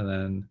service ends, and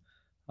then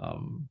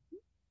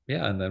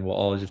and then we'll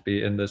all just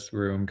be in this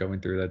room going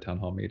through the town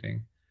hall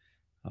meeting.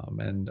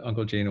 And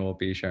Uncle Gene will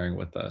be sharing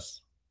with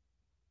us.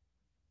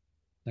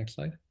 Next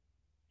slide.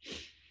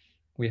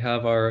 We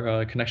have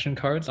our connection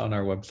cards on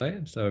our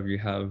website. So if you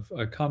have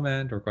a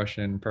comment or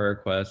question, prayer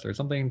request, or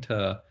something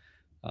to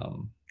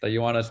that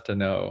you want us to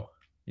know,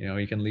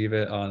 you can leave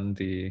it on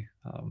the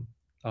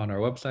on our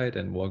website,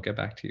 and we'll get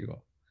back to you.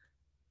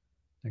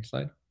 Next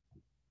slide.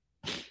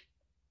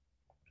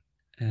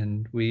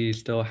 And we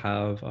still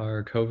have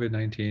our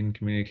COVID-19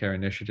 community care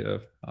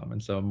initiative.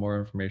 And so more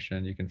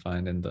information you can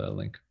find in the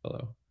link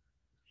below.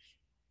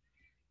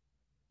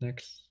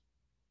 Next.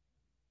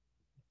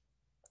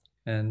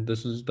 And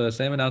this is the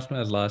same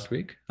announcement as last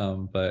week,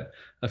 but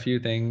a few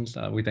things.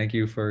 We thank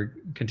you for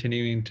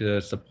continuing to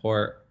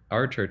support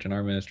our church and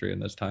our ministry in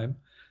this time.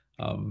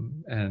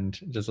 And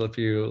just a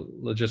few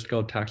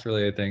logistical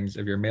tax-related things.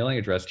 If your mailing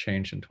address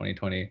changed in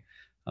 2020,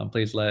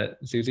 please let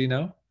Susie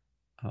know.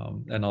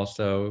 And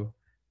also,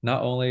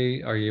 not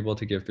only are you able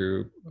to give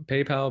through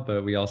PayPal,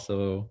 but we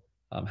also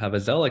have a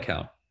Zelle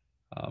account.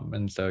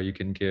 And so you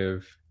can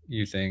give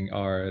using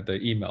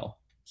the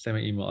same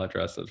email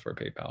addresses for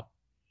PayPal.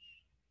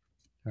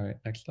 All right,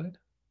 next slide.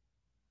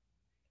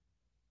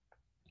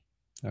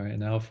 All right,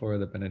 now for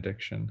the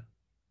benediction.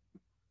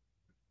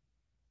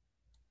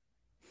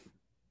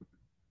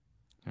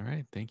 All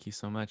right, thank you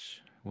so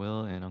much,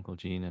 Will and Uncle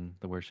Gene and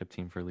the worship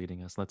team for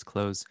leading us. Let's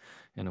close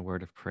in a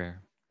word of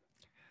prayer.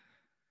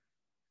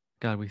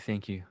 God, we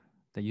thank you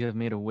that you have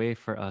made a way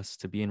for us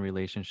to be in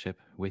relationship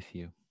with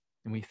you.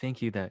 And we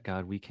thank you that,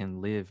 God, we can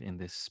live in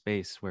this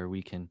space where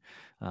we can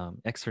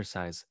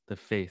exercise the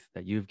faith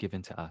that you've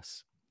given to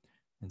us.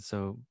 And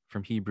so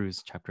from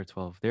Hebrews chapter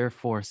 12,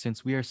 therefore,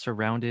 since we are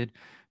surrounded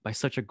by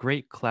such a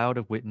great cloud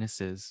of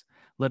witnesses,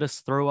 let us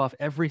throw off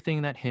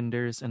everything that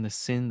hinders and the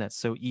sin that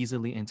so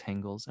easily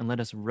entangles, and let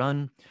us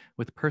run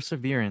with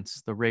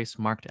perseverance the race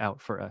marked out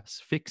for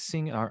us,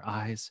 fixing our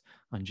eyes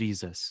on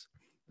Jesus,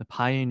 the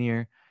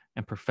pioneer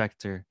and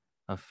perfecter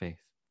of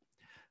faith.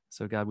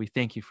 So God, we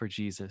thank you for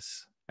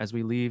Jesus. As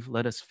we leave,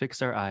 let us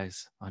fix our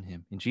eyes on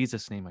him. In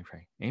Jesus' name I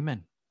pray.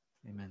 Amen.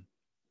 Amen.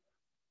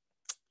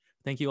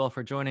 Thank you all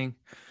for joining.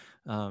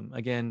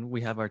 Again,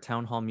 we have our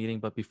town hall meeting,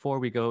 but before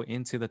we go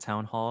into the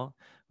town hall,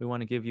 we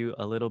want to give you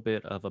a little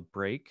bit of a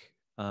break.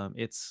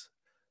 It's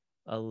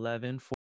 11:40.